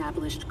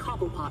long-established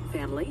Cobblepot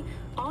family,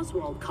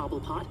 Oswald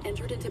Cobblepot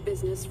entered into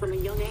business from a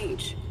young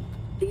age.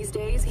 These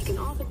days, he can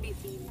often be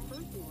seen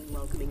personally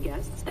welcoming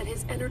guests at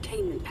his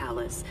entertainment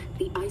palace,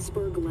 the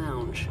Iceberg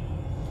Lounge.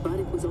 But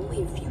it was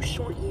only a few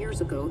short years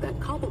ago that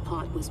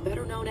Cobblepot was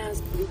better known as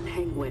the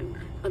Penguin,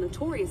 a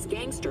notorious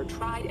gangster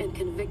tried and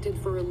convicted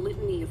for a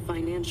litany of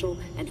financial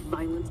and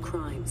violent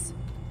crimes.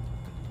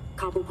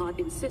 Cobblepot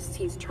insists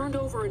he's turned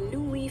over a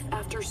new leaf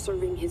after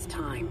serving his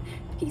time.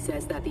 He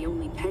says that the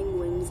only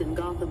penguins in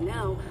Gotham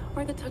now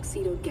are the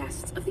tuxedoed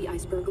guests of the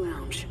Iceberg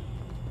Lounge.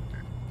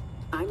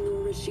 I'm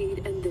Noor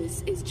Rashid, and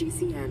this is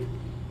GCN.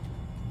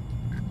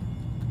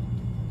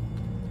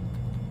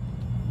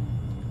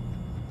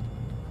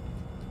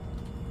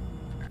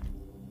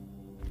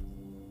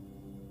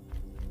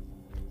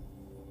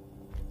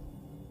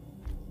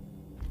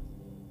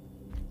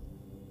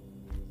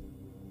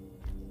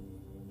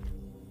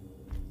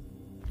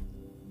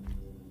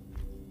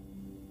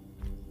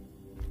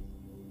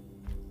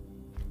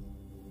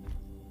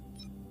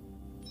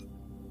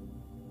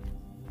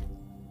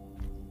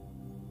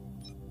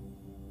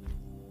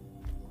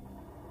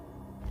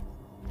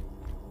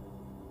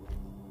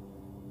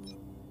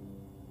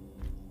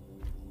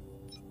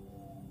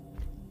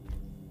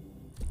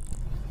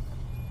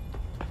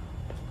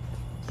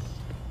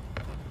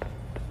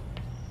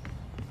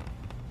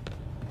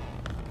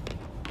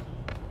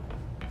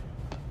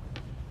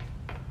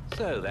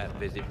 So that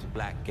visit to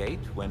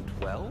Blackgate went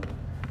well?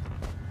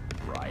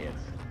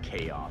 Riots,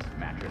 chaos,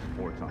 mattress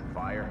forts on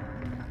fire.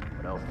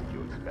 What else did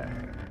you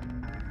expect?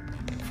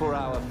 For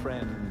our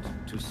friend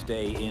to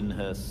stay in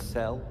her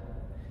cell?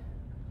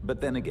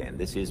 But then again,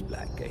 this is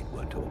Blackgate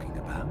we're talking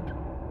about.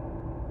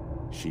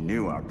 She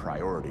knew our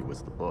priority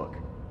was the book.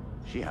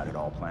 She had it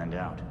all planned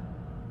out.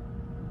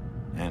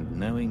 And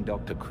knowing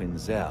Dr.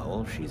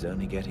 Quinzel, she's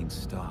only getting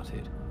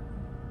started.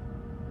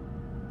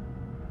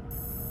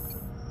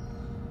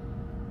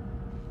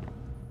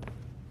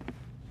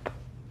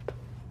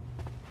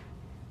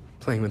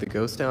 Playing with a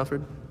ghost,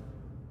 Alfred?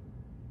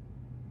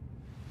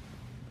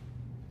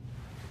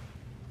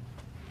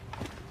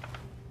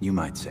 You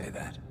might say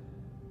that.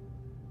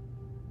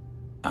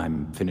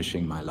 I'm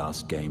finishing my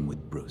last game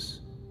with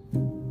Bruce.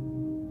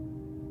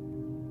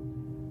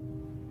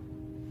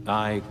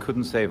 I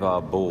couldn't save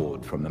our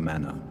board from the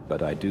manor,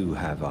 but I do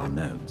have our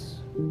notes.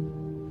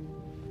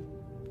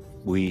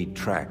 We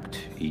tracked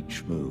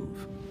each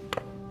move.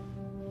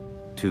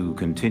 To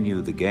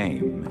continue the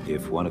game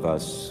if one of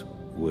us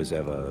was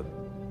ever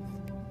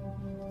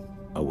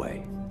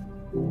away.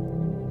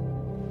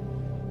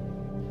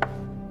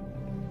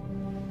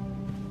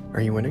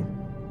 Are you winning?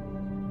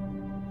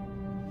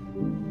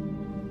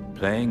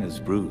 Playing as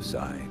Bruce,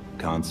 I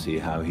can't see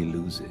how he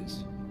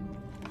loses.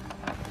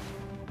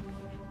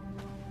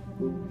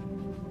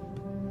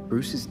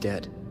 Bruce is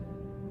dead.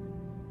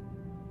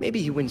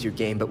 Maybe he wins your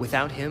game, but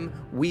without him,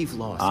 we've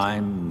lost.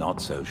 I'm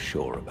not so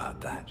sure about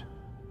that.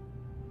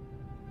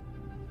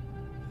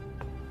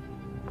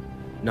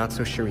 Not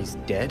so sure he's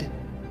dead?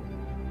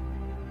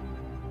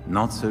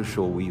 Not so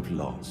sure we've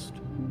lost.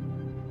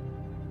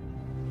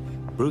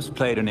 Bruce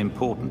played an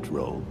important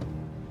role,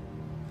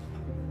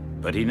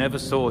 but he never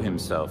saw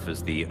himself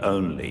as the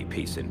only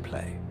piece in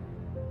play.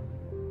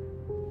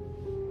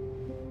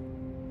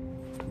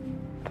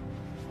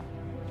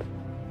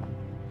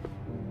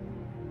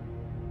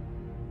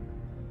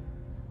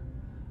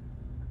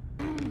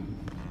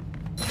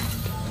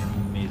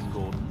 Miss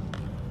Gordon?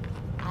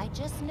 I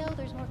just know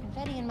there's more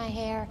confetti in my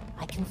hair.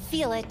 I can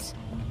feel it.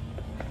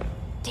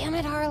 Damn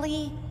it,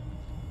 Harley.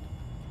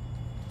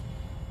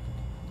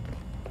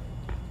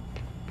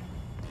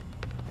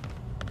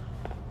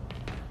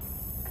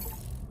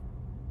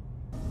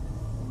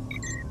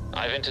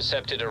 I've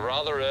intercepted a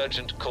rather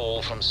urgent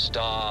call from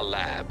Star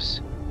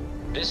Labs.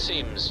 This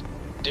seems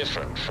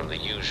different from the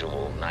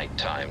usual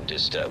nighttime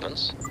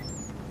disturbance.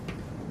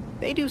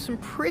 They do some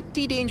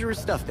pretty dangerous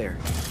stuff there.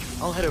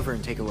 I'll head over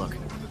and take a look.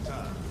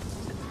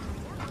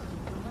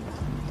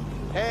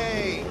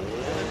 Hey!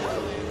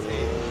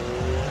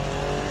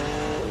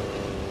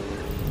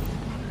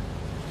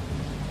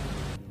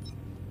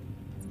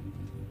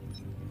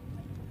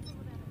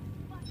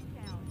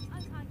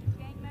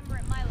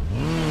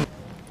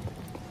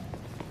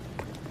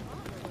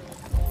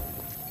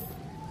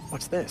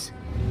 What's this?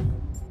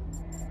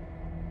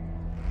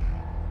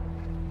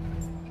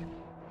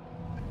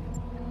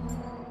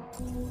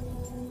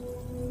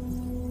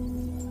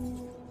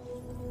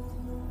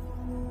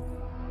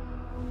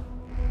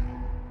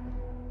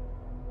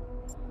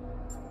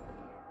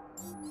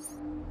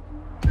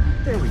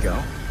 There we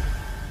go.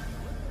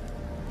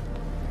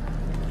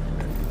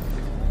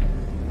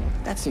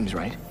 That seems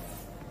right.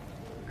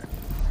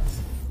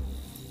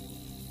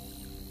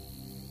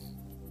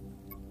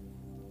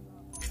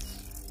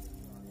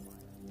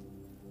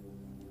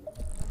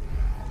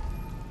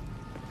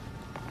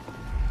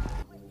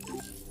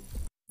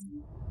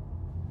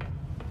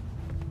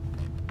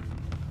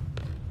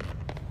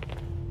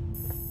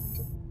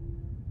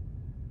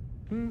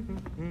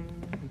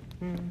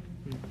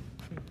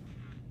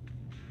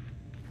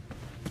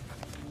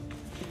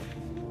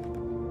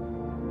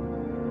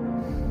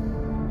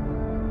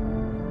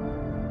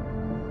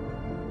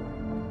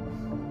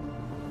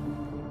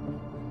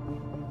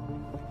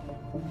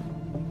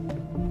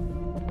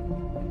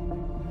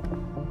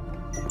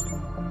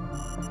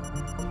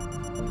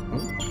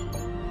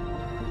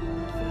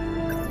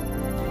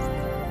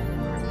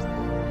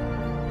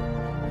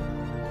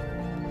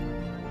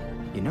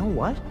 You know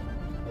what?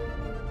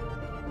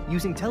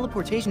 Using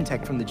teleportation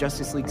tech from the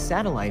Justice League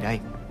satellite,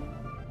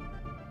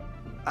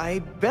 I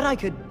bet I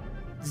could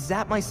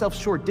zap myself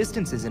short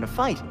distances in a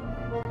fight.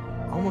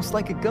 Almost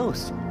like a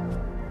ghost.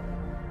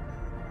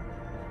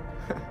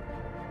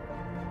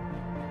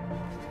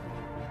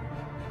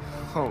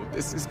 Oh,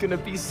 this is gonna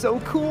be so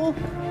cool!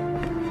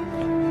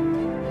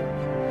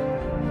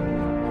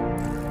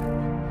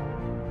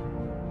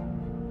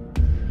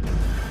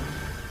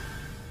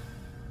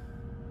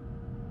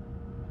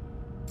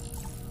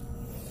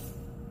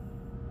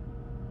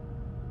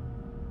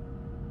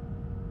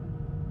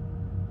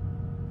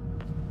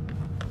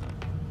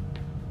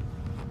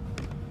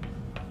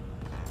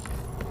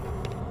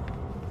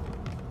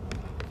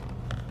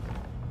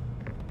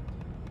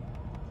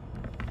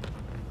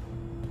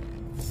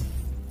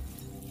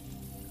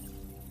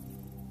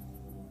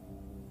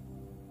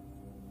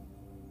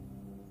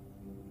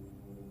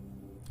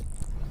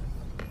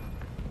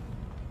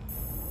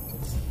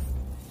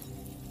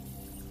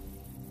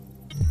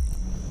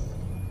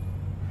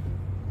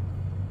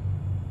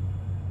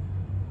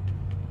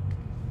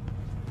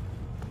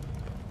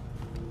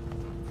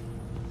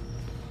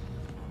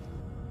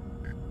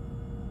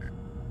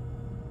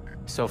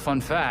 So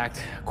fun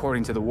fact,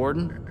 according to the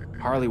warden,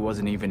 Harley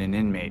wasn't even an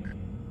inmate.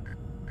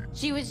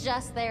 She was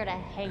just there to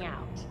hang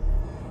out.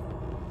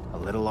 A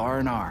little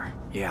R&R,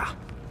 yeah.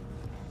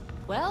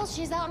 Well,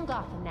 she's out in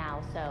Gotham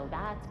now, so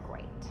that's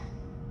great.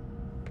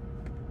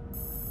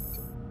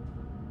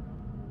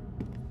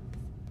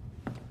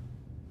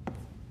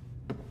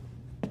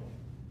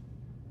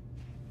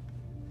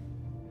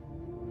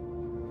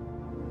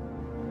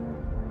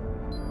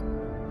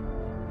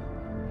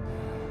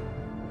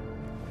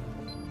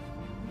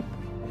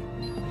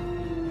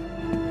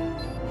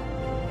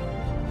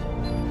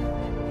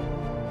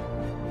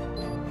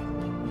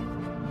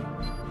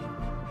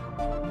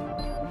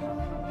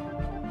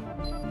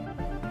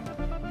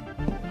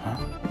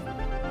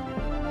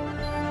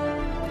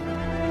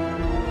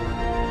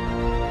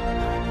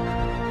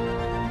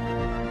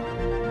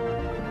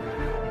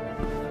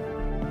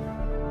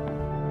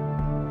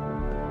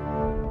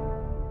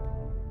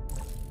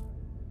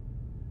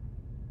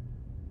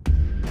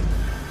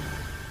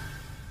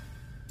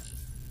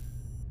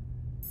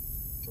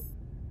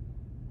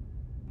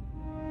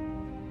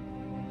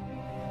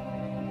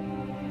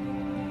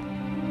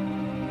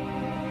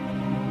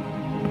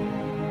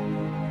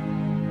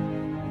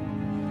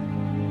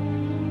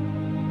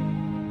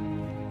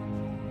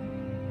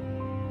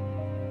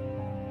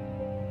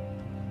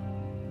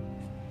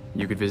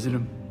 You could visit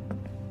him?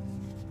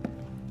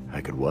 I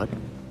could what?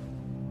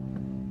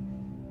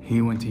 He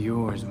went to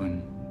yours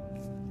when...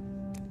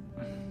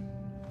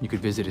 You could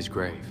visit his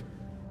grave.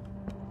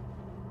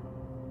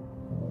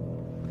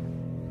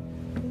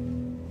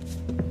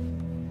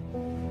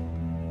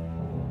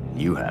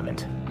 You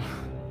haven't.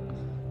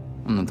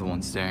 I'm not the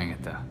one staring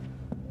at the...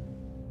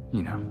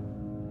 you know.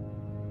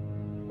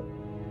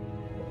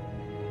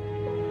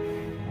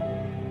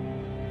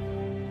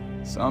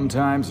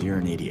 Sometimes you're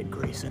an idiot,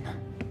 Grayson.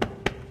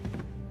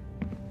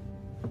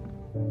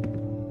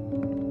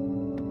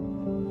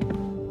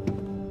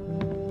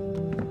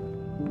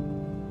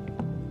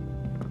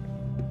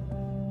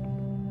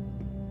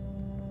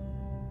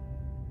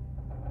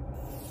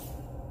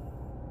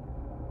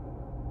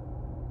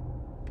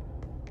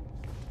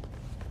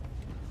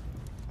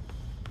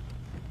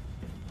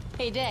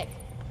 Hey, Dick.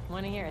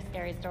 Want to hear a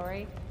scary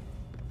story?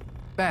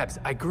 Babs,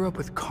 I grew up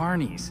with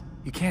carnies.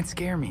 You can't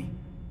scare me.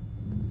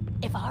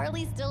 If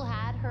Harley still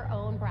had her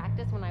own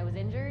practice when I was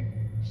injured,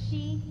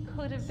 she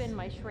could have been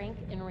my shrink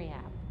in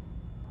rehab.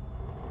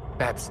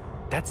 Babs,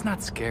 that's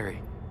not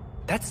scary.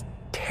 That's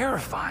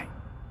terrifying.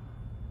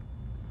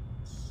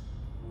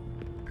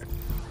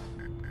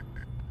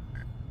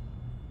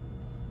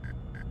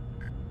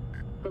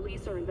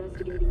 Police are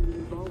investigating the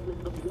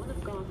involvement of one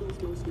of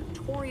Gotham's most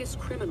notorious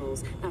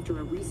criminals after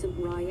a recent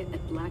riot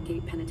at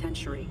Blackgate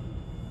Penitentiary.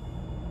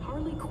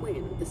 Harley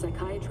Quinn, the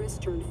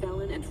psychiatrist turned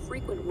felon and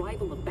frequent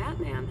rival of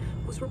Batman,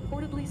 was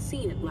reportedly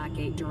seen at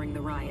Blackgate during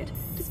the riot,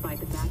 despite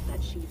the fact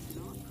that she is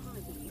not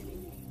currently an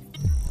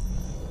inmate.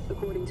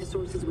 According to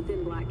sources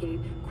within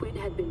Blackgate, Quinn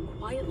had been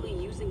quietly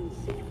using the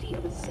safety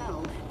of a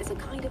cell as a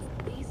kind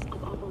of base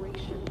of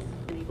operations,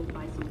 enabled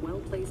by some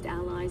well-placed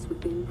allies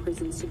within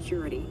prison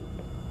security.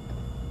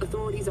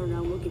 Authorities are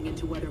now looking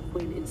into whether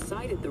Quinn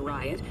incited the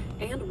riot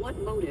and what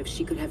motive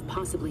she could have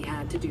possibly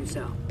had to do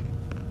so.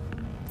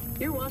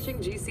 You're watching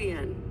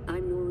GCN.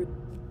 I'm Nora.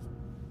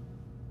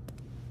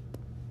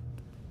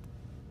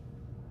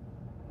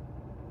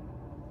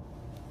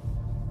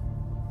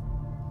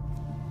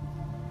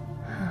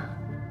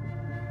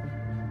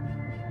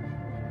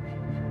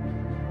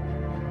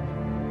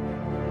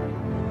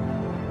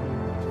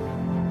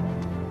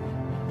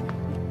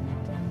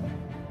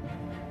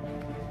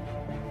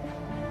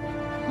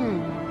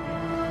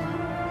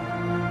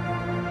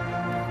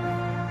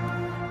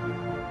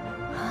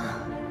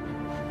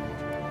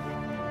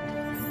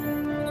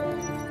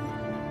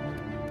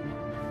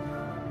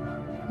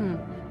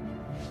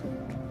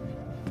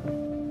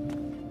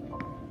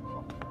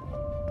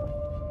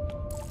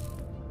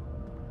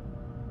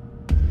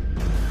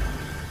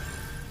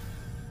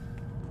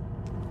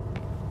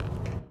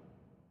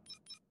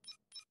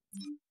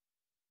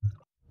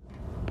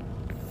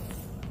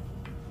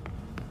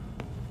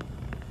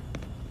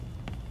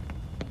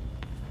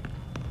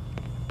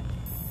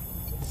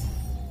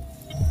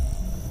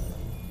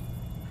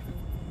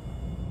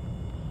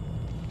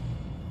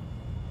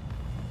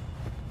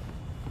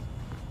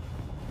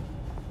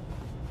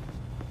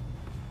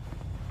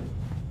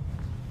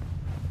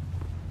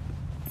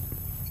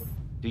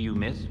 Do you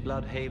miss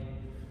Bloodhaven?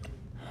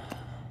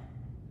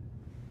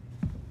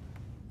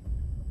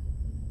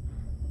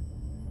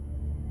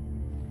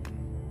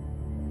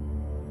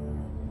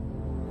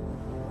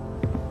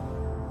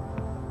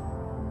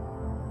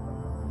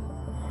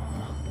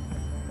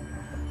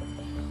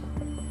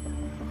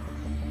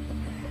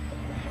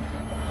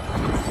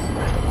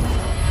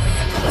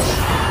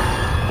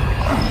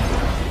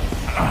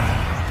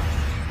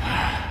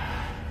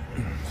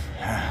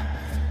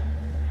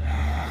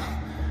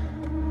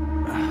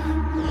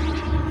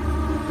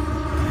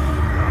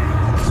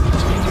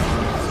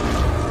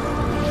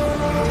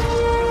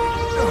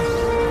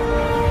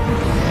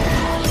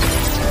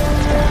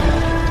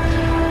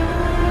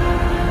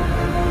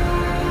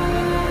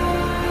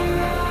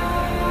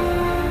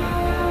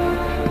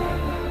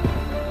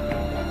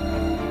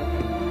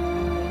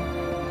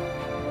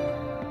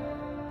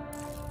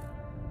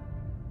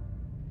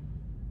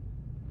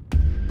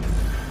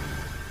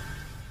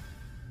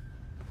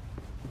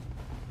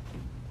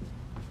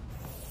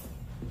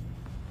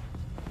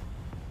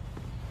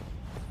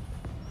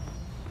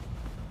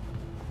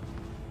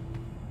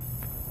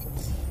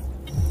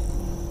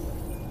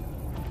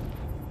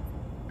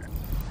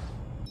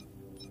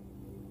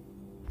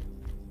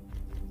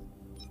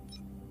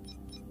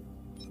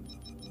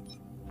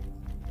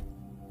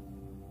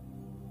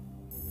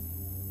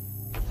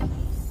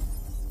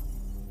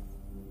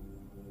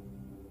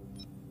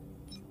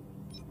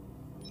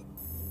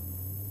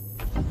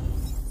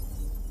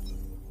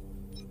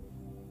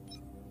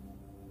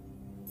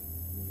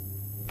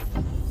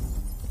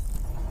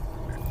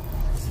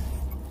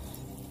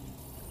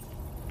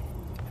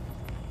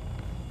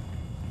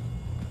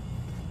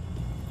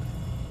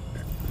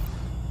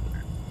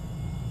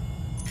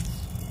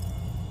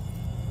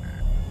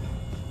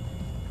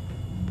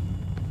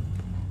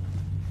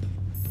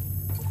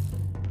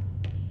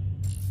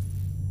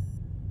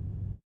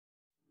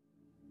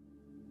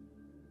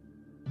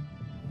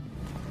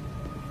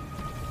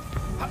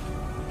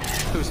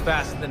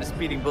 faster than a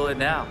speeding bullet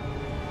now.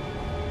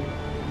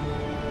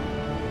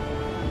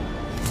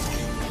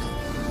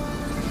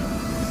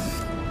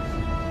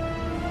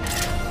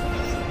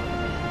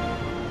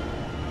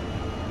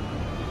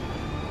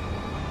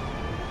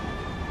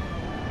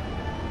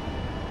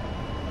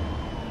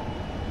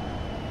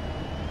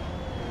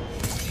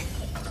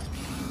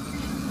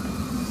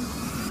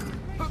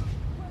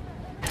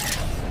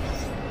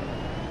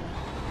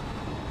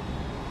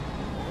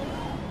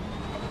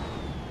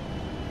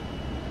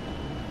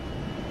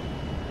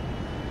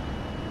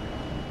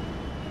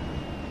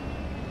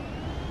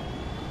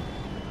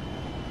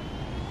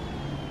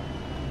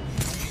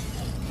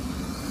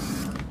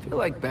 I feel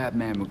like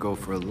Batman would go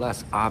for a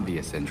less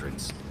obvious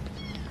entrance.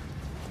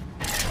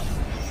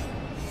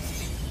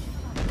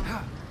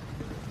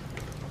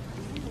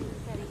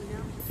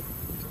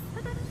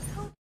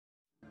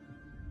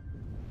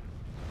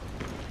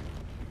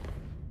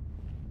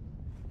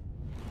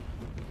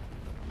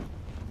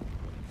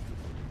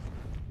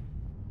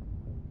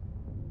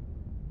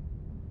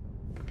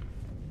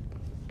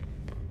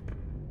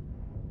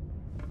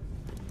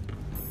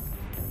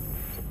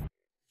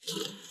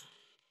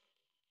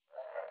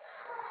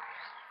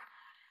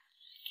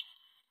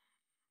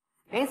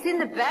 Ain't seen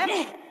the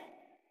bed?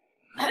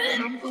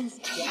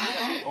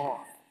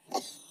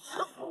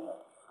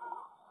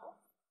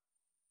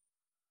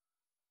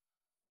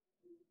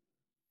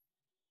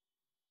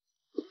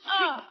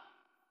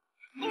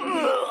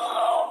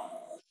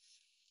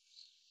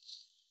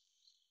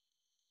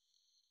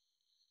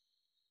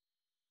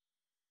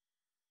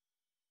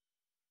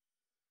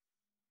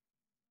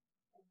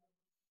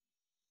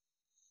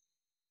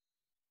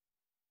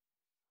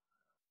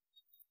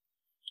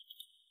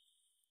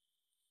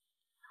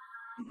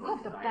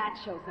 Hope the bat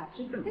shows up.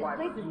 This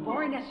place is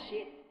boring as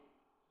shit.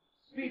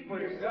 Speak for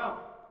yourself.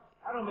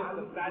 I don't miss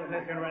the bat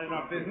that's gonna run in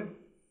our business.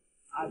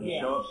 It'll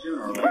show up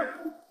sooner or later.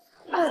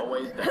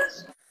 Always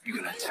does. You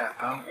gonna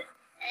tap out?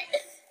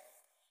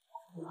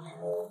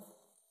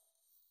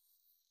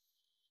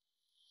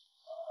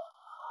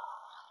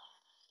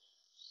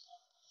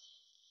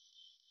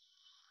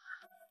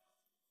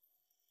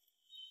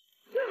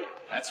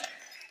 That's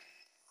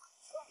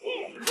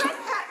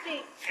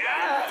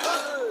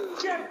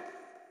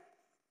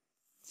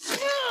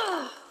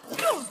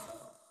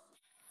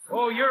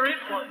Oh, you're in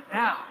for it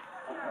now.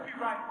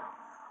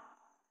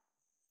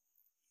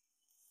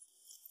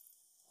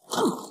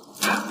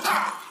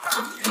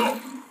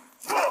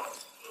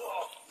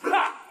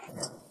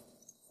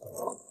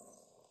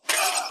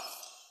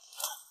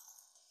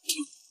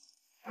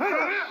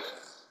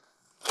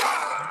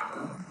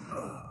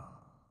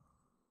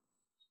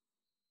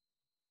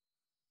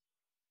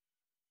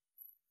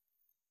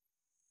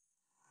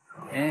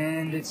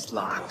 And it's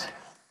locked.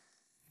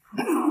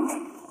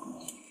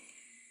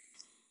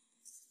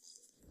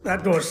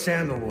 That door's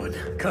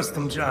sandalwood.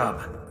 Custom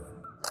job.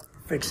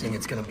 Fixing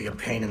it's gonna be a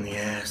pain in the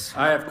ass.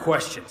 I have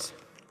questions.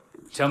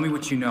 Tell me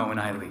what you know and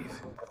I leave.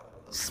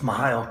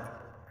 Smile.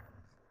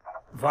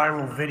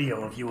 Viral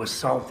video of you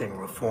assaulting a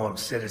reformed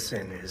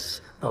citizen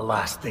is the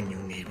last thing you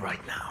need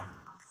right now.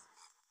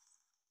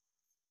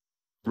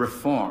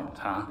 Reformed,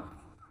 huh?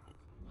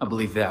 I'll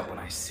believe that when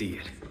I see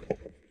it.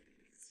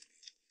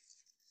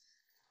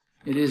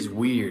 It is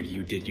weird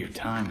you did your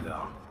time,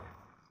 though.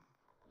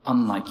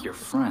 Unlike your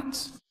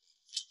friends.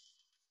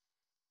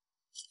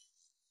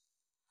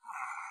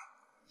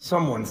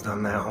 Someone's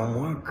done their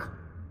homework.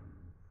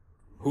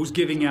 Who's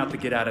giving out the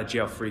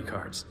get-out-of-jail-free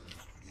cards?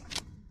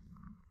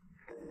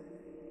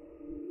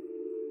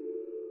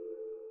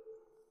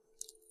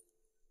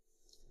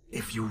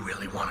 If you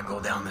really want to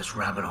go down this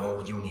rabbit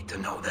hole, you need to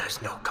know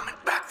there's no coming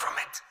back from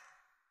it.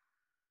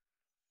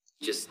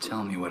 Just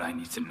tell me what I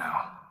need to know.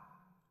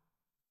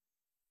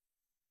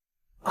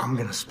 I'm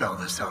gonna spell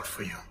this out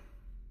for you.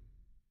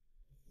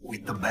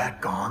 With the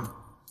bat gone,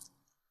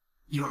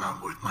 you're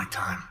not worth my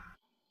time.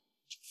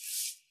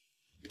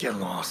 Get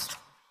lost.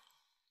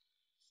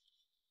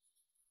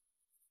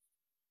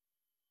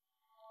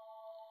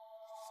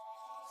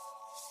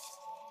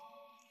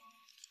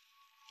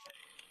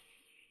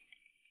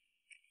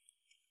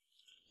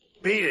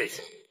 Beat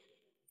it.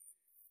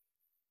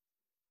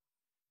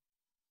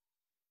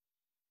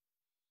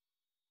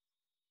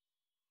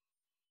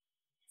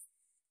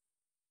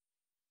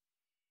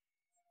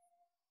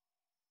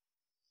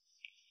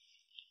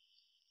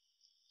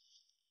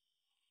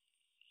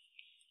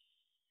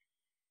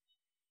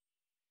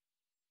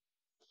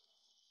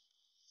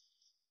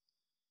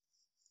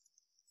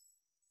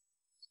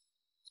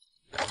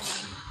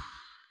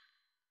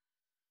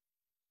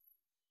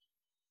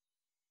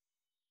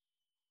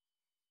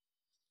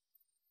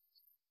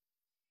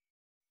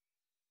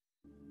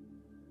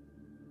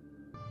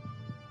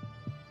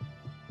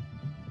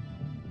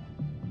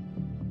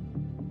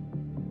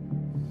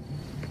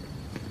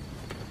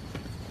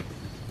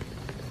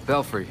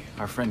 Belfry,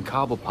 our friend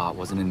Cobblepot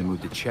wasn't in the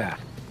mood to chat.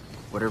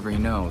 Whatever he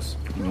knows,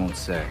 he won't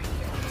say.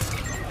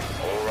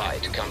 All right,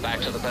 come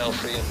back to the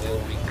Belfry and we'll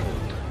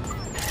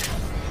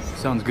regroup.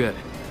 Sounds good.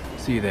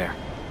 See you there.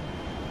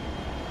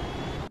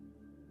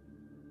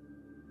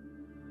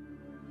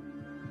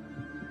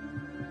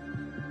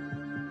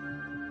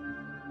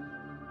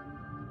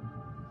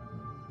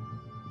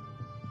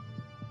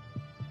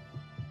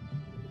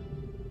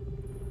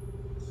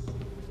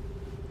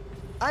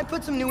 I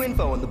put some new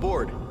info on the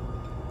board.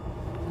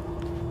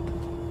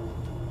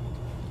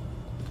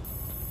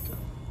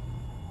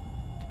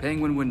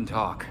 Penguin wouldn't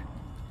talk.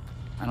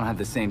 I don't have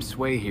the same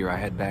sway here I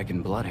had back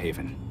in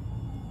Bloodhaven.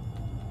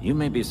 You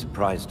may be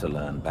surprised to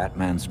learn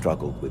Batman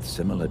struggled with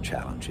similar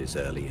challenges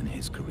early in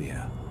his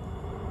career.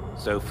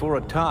 So for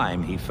a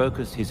time, he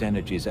focused his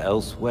energies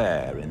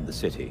elsewhere in the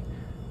city.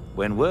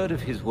 When word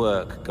of his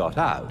work got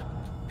out,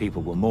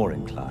 people were more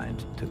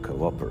inclined to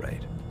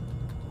cooperate.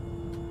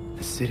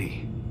 The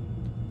city.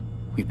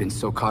 We've been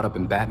so caught up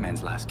in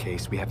Batman's last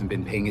case, we haven't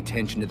been paying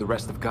attention to the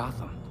rest of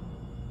Gotham.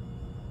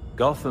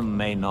 Gotham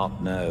may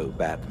not know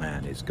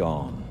Batman is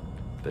gone,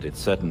 but it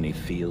certainly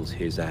feels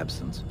his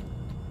absence.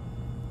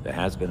 There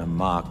has been a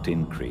marked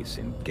increase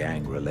in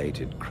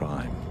gang-related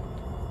crime.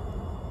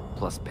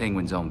 Plus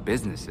Penguin's own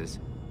businesses.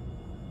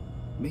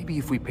 Maybe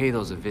if we pay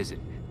those a visit,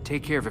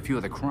 take care of a few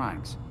of the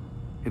crimes,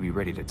 he'll be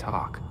ready to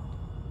talk.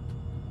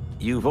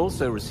 You've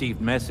also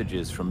received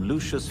messages from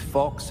Lucius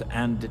Fox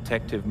and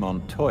Detective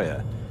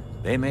Montoya.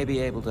 They may be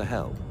able to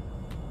help.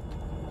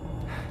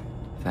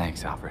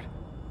 Thanks, Alfred.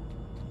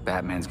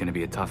 Batman's gonna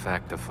be a tough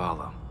act to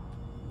follow.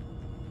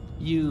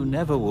 You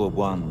never were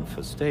one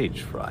for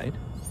stage fright.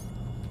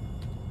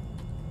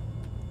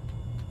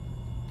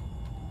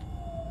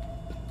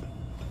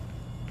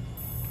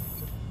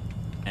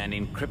 An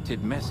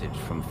encrypted message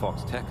from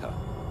Fox Tekka.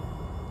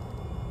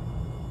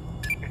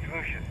 It's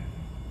Lucius.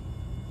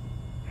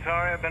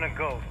 Sorry I've been a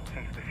ghost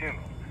since the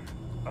funeral,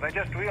 but I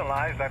just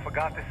realized I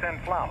forgot to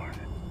send flowers.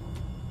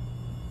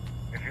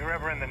 If you're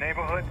ever in the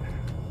neighborhood,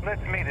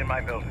 let's meet in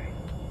my building.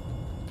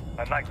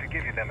 I'd like to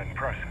give you them in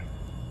person.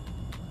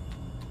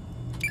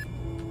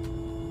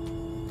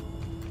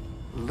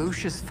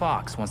 Lucius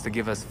Fox wants to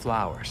give us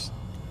flowers.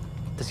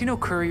 Does he know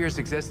couriers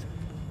exist?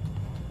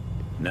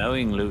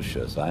 Knowing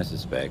Lucius, I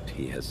suspect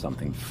he has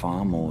something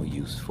far more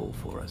useful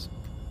for us.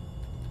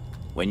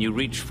 When you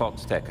reach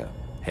Fox Tekka,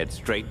 head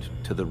straight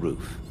to the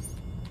roof.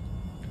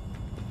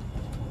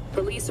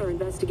 Police are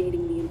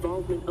investigating the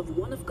involvement of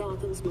one of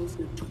Gotham's most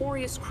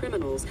notorious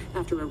criminals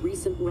after a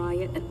recent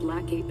riot at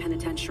Blackgate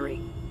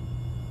Penitentiary.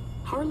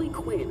 Harley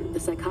Quinn, the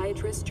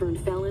psychiatrist turned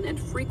felon and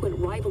frequent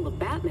rival of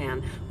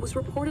Batman, was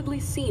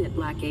reportedly seen at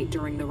Blackgate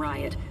during the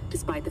riot,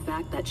 despite the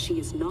fact that she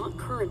is not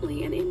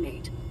currently an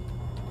inmate.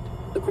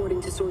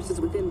 According to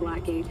sources within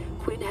Blackgate,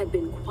 Quinn had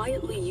been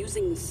quietly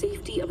using the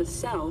safety of a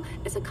cell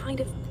as a kind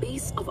of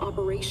base of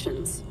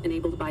operations,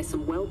 enabled by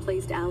some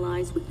well-placed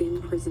allies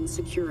within prison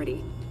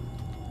security.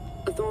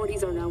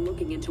 Authorities are now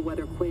looking into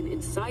whether Quinn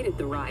incited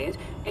the riot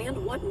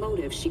and what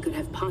motive she could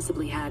have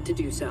possibly had to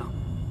do so.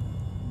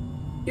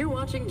 You're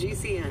watching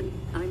GCN.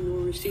 I'm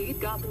Noor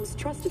Rashid, Gotham's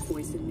trusted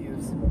voice in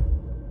news.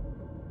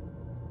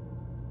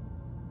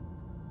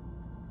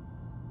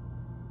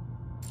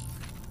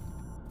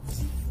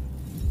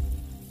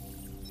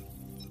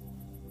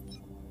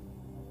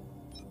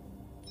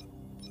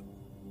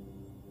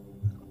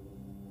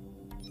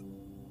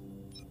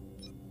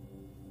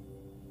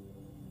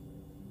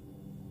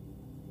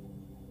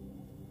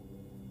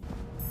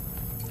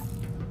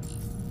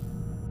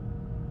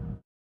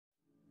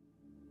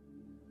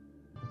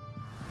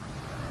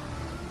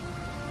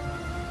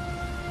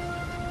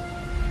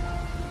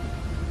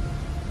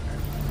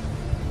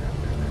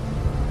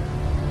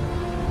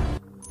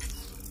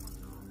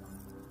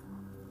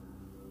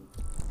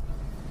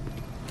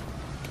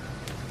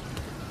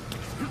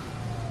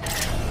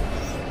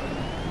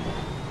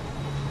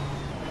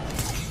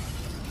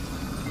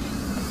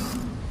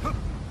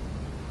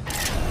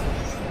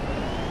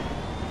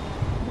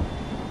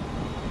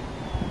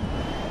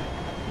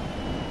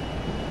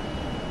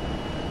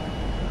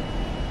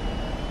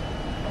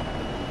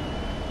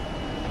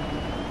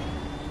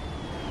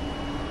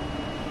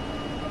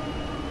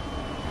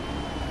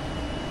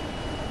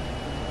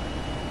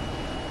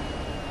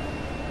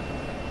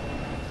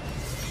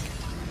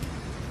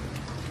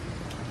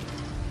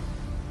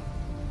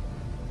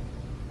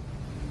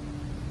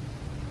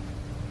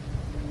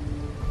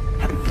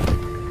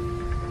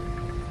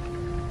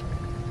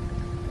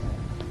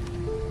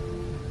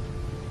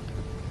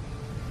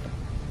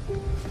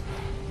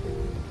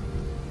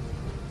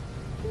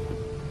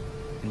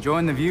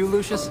 Enjoying the view,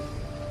 Lucius?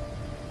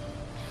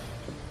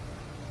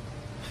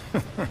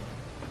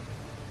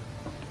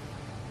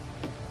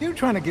 You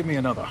trying to give me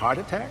another heart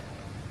attack?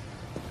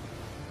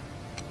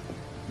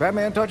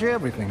 Batman taught you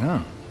everything, huh?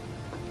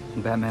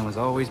 Batman was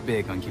always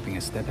big on keeping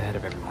a step ahead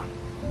of everyone.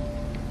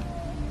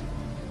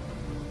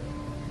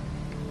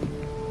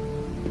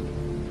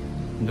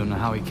 Don't know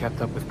how he kept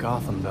up with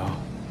Gotham, though.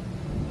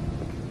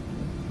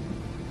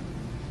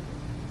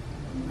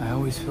 I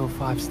always feel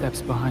 5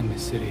 steps behind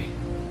this city.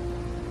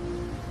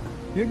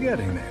 You're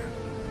getting there.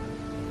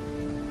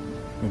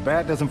 The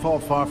bat doesn't fall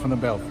far from the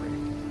belfry.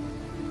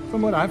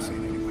 From what I've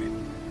seen, anyway.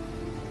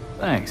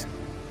 Thanks,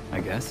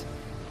 I guess.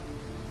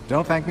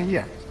 Don't thank me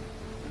yet.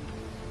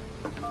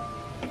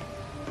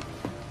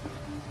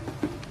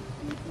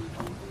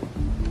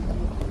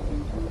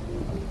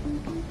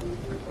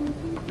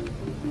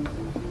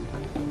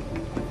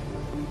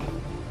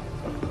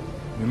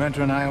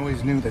 Demetra and I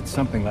always knew that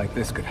something like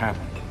this could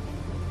happen.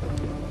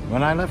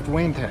 When I left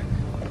Wayne Tech,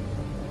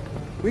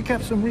 we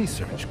kept some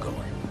research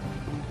going.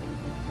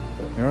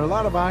 There are a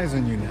lot of eyes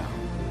on you now.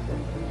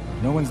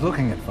 No one's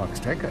looking at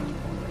Foxteca.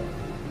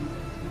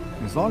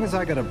 As long as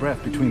I got a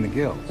breath between the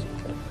gills,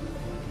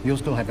 you'll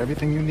still have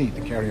everything you need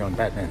to carry on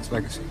Batman's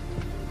legacy.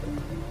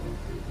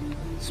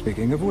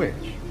 Speaking of which...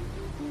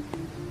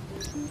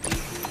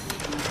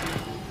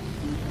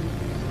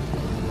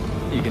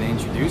 You gonna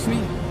introduce me?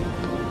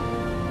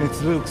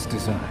 It's Luke's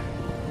design.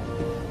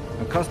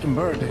 A custom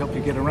bird to help you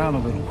get around a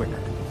little quicker.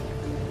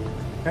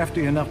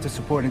 Hefty enough to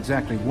support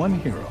exactly one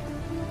hero.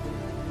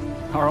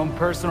 Our own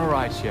personal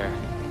rideshare.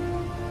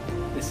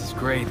 This is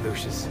great,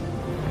 Lucius.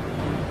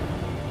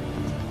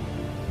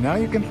 Now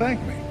you can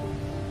thank me.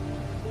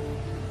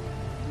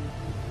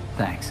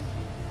 Thanks.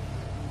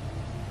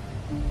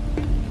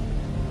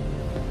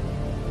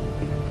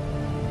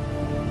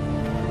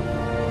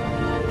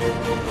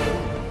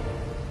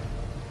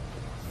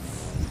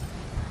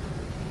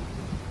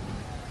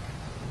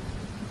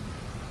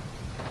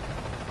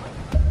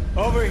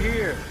 Over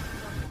here.